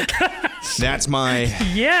that's my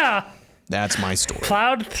story.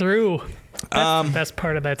 Plowed through. That's the best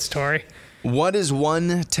part of that story. What is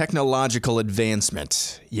one technological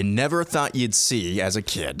advancement you never thought you'd see as a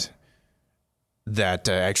kid that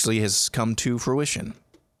actually has come to fruition?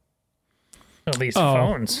 Oh, these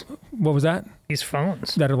phones. What was that? These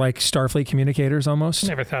phones. That are like Starfleet communicators almost?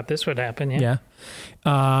 Never thought this would happen, Yeah.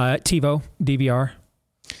 TiVo, DVR.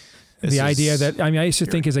 The idea that, I used to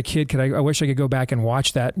think as a kid, I wish I could go back and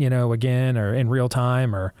watch that, again, or in real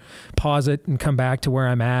time, or pause it and come back to where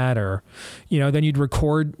I'm at, or, then you'd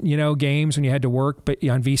record, games when you had to work, but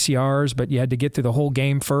on VCRs, but you had to get through the whole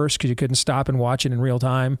game first because you couldn't stop and watch it in real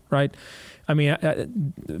time, right?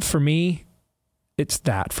 For me, it's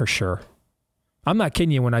that for sure. I'm not kidding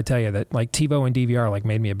you when I tell you that, like, TiVo and DVR, like,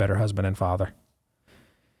 made me a better husband and father.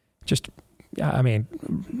 Just,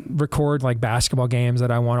 record like basketball games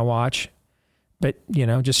that I want to watch, but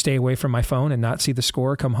just stay away from my phone and not see the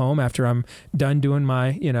score. Come home after I'm done doing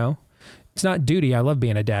my, it's not duty. I love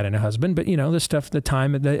being a dad and a husband, but the stuff, the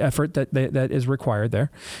time, the effort that is required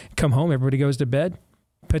there. Come home, everybody goes to bed.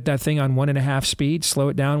 Put that thing on 1.5 speed, slow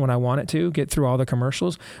it down when I want it to, get through all the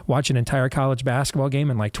commercials, watch an entire college basketball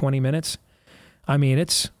game in like 20 minutes.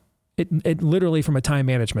 It literally, from a time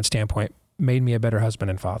management standpoint, made me a better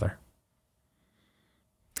husband and father.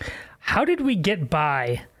 How did we get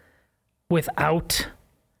by without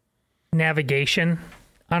navigation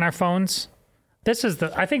on our phones?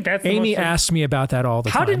 I think that's Amy asks me about that all the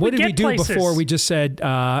time. What did we do places? Before we just said,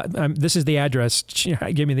 this is the address,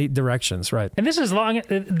 give me the directions, right? And this is long,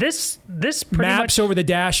 this pretty maps much over the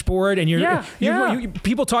dashboard, and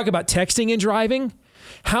people talk about texting and driving.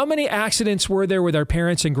 How many accidents were there with our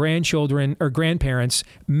parents and grandchildren or grandparents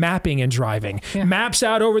mapping and driving? Yeah. Maps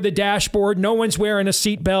out over the dashboard. No one's wearing a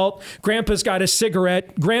seatbelt. Grandpa's got a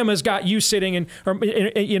cigarette. Grandma's got you sitting in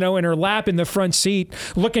her lap in the front seat,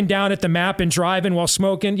 looking down at the map and driving while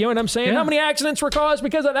smoking. You know what I'm saying? Yeah. How many accidents were caused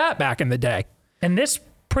because of that back in the day? And this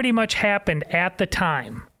pretty much happened at the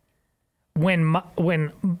time when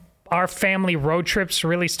our family road trips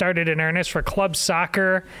really started in earnest for club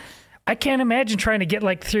soccer. I can't imagine trying to get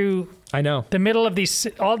through the middll of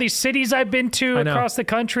all these cities I've been to across the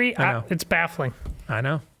country. It's baffling. I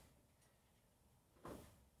know.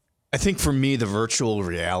 I think for me, the virtual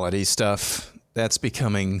reality stuff, that's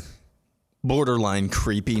becoming borderline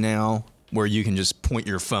creepy now, where you can just point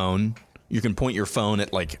your phone. You can point your phone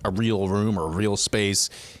at like a real room or a real space,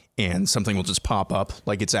 and something will just pop up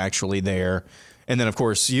like it's actually there. And then, of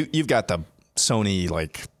course, you've got the Sony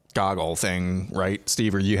goggle thing, right,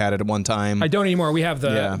 Steve? Or you had it at one time? I don't anymore. We have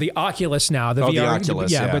the Oculus now. The VR. The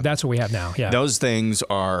Oculus, yeah. But that's what we have now. Yeah. Those things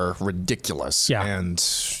are ridiculous. Yeah. And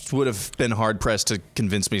would have been hard-pressed to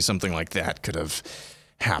convince me something like that could have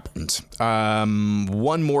happened.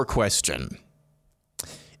 One more question.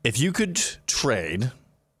 If you could trade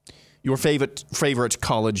your favorite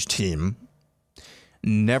college team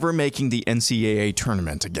never making the NCAA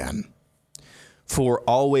tournament again for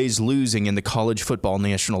always losing in the college football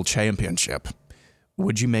national championship,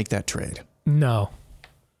 would you make that trade? No.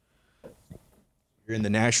 You're in the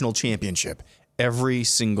national championship every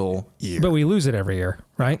single year. But we lose it every year,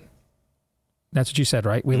 right? That's what you said,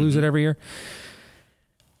 right? We lose it every year?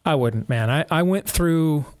 I wouldn't, man. I went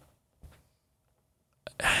through...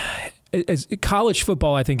 college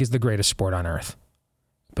football, I think, is the greatest sport on earth.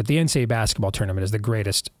 But the NCAA basketball tournament is the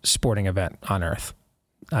greatest sporting event on earth.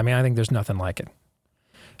 I think there's nothing like it.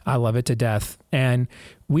 I love it to death. And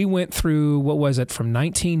we went through, what was it, from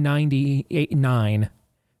 1999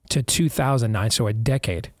 to 2009, so a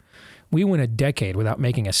decade. We went a decade without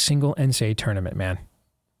making a single NCAA tournament, man.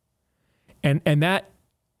 And that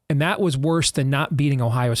was worse than not beating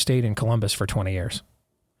Ohio State in Columbus for 20 years.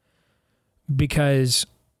 Because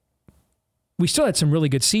we still had some really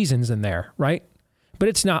good seasons in there, right? But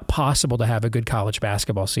it's not possible to have a good college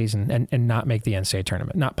basketball season and not make the NCAA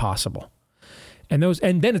tournament. Not possible. And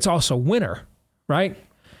then it's also winter, right?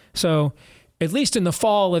 So at least in the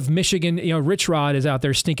fall, if Michigan, Rich Rod is out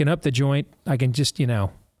there stinking up the joint, I can just,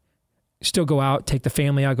 still go out, take the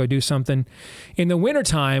family out, go do something. In the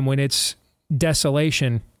wintertime, when it's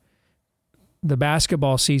desolation, the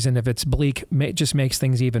basketball season, if it's bleak, just makes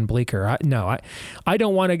things even bleaker. I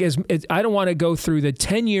don't want to go through the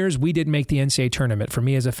 10 years we didn't make the NCAA tournament. For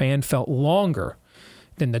me as a fan, felt longer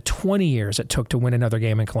than the 20 years it took to win another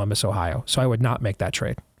game in Columbus, Ohio. So I would not make that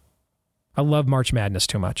trade. I love March Madness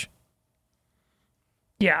too much.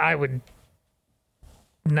 Yeah, I would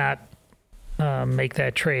not make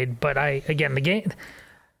that trade. But the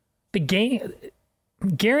game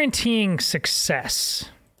guaranteeing success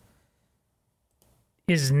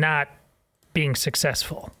is not being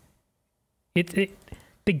successful. The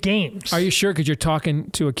games. Are you sure? Because you're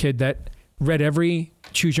talking to a kid that read every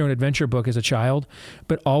Choose Your Own Adventure book as a child,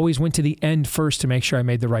 but always went to the end first to make sure I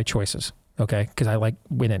made the right choices. Okay? Because I like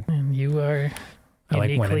winning. And you are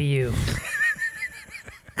uniquely you.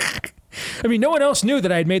 I mean, no one else knew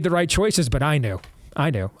that I had made the right choices, but I knew.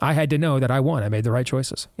 I had to know that I won. I made the right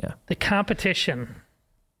choices. Yeah. The competition.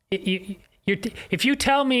 If you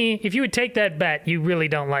tell me, if you would take that bet, you really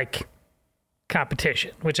don't like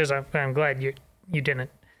competition, which is, I'm glad you didn't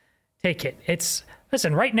take it.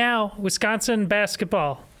 Listen, right now, Wisconsin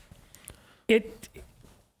basketball,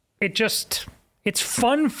 it's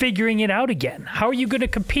fun figuring it out again. How are you going to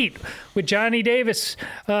compete with Johnny Davis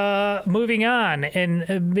moving on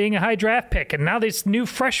and being a high draft pick, and now this new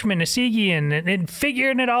freshman, Esigian, and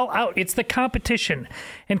figuring it all out? It's the competition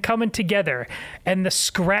and coming together and the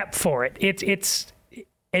scrap for it.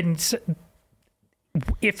 And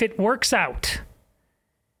if it works out,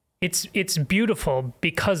 it's beautiful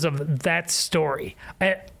because of that story.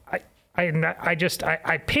 I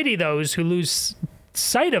pity those who lose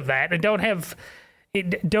sight of that and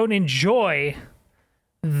don't enjoy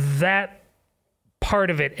that part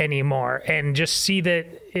of it anymore and just see that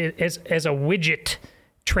as a widget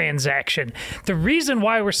transaction. The reason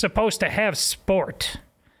why we're supposed to have sport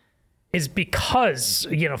is because,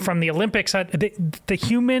 from the Olympics, the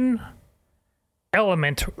human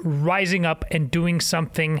element rising up and doing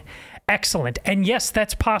something excellent. And yes,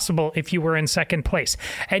 that's possible if you were in second place.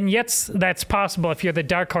 And yes, that's possible if you're the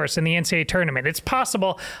dark horse in the NCAA tournament. It's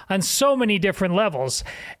possible on so many different levels.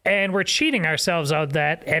 And we're cheating ourselves out of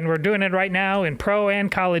that. And we're doing it right now in pro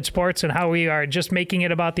and college sports, and how we are just making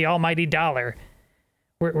it about the almighty dollar.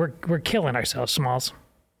 We're killing ourselves, Smalls.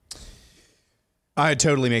 I'd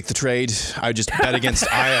totally make the trade. I just bet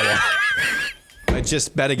against Iowa. I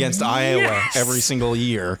just bet against Iowa every single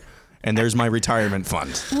year. And there's my retirement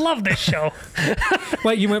fund. Love this show.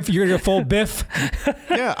 What, you're going to go full Biff?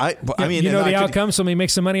 Yeah, I mean, the outcome, so we make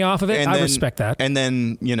some money off of it. I respect that. And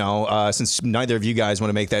then, since neither of you guys want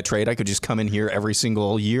to make that trade, I could just come in here every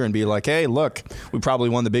single year and be like, hey, look, we probably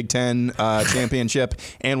won the Big Ten championship,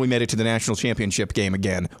 and we made it to the national championship game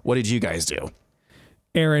again. What did you guys do?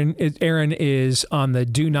 Aaron is on the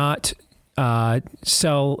do not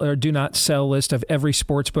sell list of every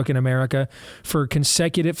sports book in America for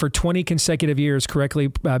 20 consecutive years, correctly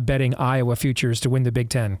betting Iowa futures to win the Big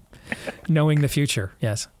Ten, knowing the future.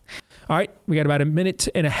 Yes. All right, we got about a minute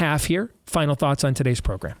and a half here. Final thoughts on today's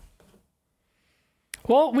program.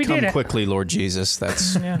 Well, we Come quickly, Lord Jesus.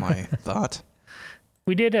 That's my thought.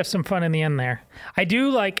 We did have some fun in the end there. I do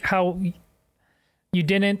like how you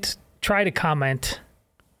didn't try to comment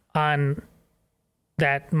on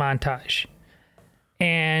that montage,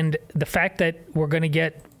 and the fact that we're going to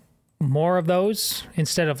get more of those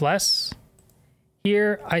instead of less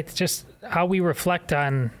here. Just how we reflect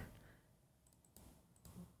on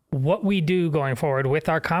what we do going forward with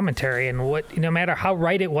our commentary, and what, no matter how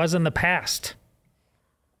right it was in the past,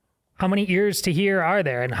 how many ears to hear are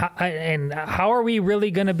there, and how are we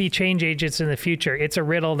really going to be change agents in the future? It's a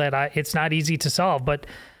riddle that it's not easy to solve, but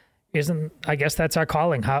I guess that's our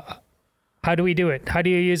calling. How do we do it? How do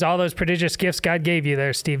you use all those prodigious gifts God gave you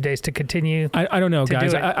there, Steve Deace, to continue? I don't know,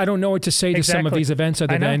 guys. I don't know what to say to some of these events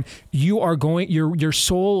other than you are putting your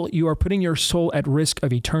soul at risk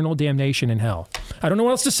of eternal damnation in hell. I don't know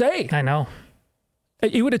what else to say. I know.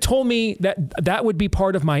 You would have told me that would be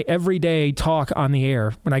part of my everyday talk on the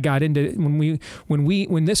air when I got into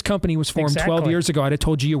when this company was formed 12 years ago. I'd have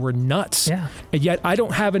told you were nuts. Yeah. And yet I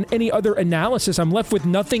don't have any other analysis. I'm left with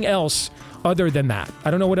nothing else other than that. I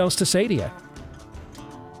don't know what else to say to you.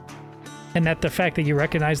 And that the fact that you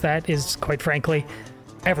recognize that is, quite frankly,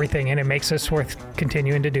 everything, and it makes us worth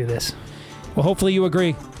continuing to do this. Well, hopefully you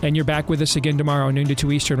agree, and you're back with us again tomorrow, noon to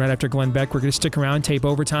 2 Eastern, right after Glenn Beck. We're going to stick around, tape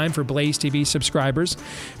overtime for Blaze TV subscribers.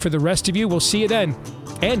 For the rest of you, we'll see you then.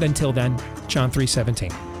 And until then, John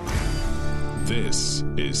 3:17. This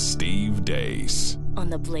is Steve Deace on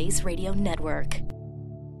the Blaze Radio Network.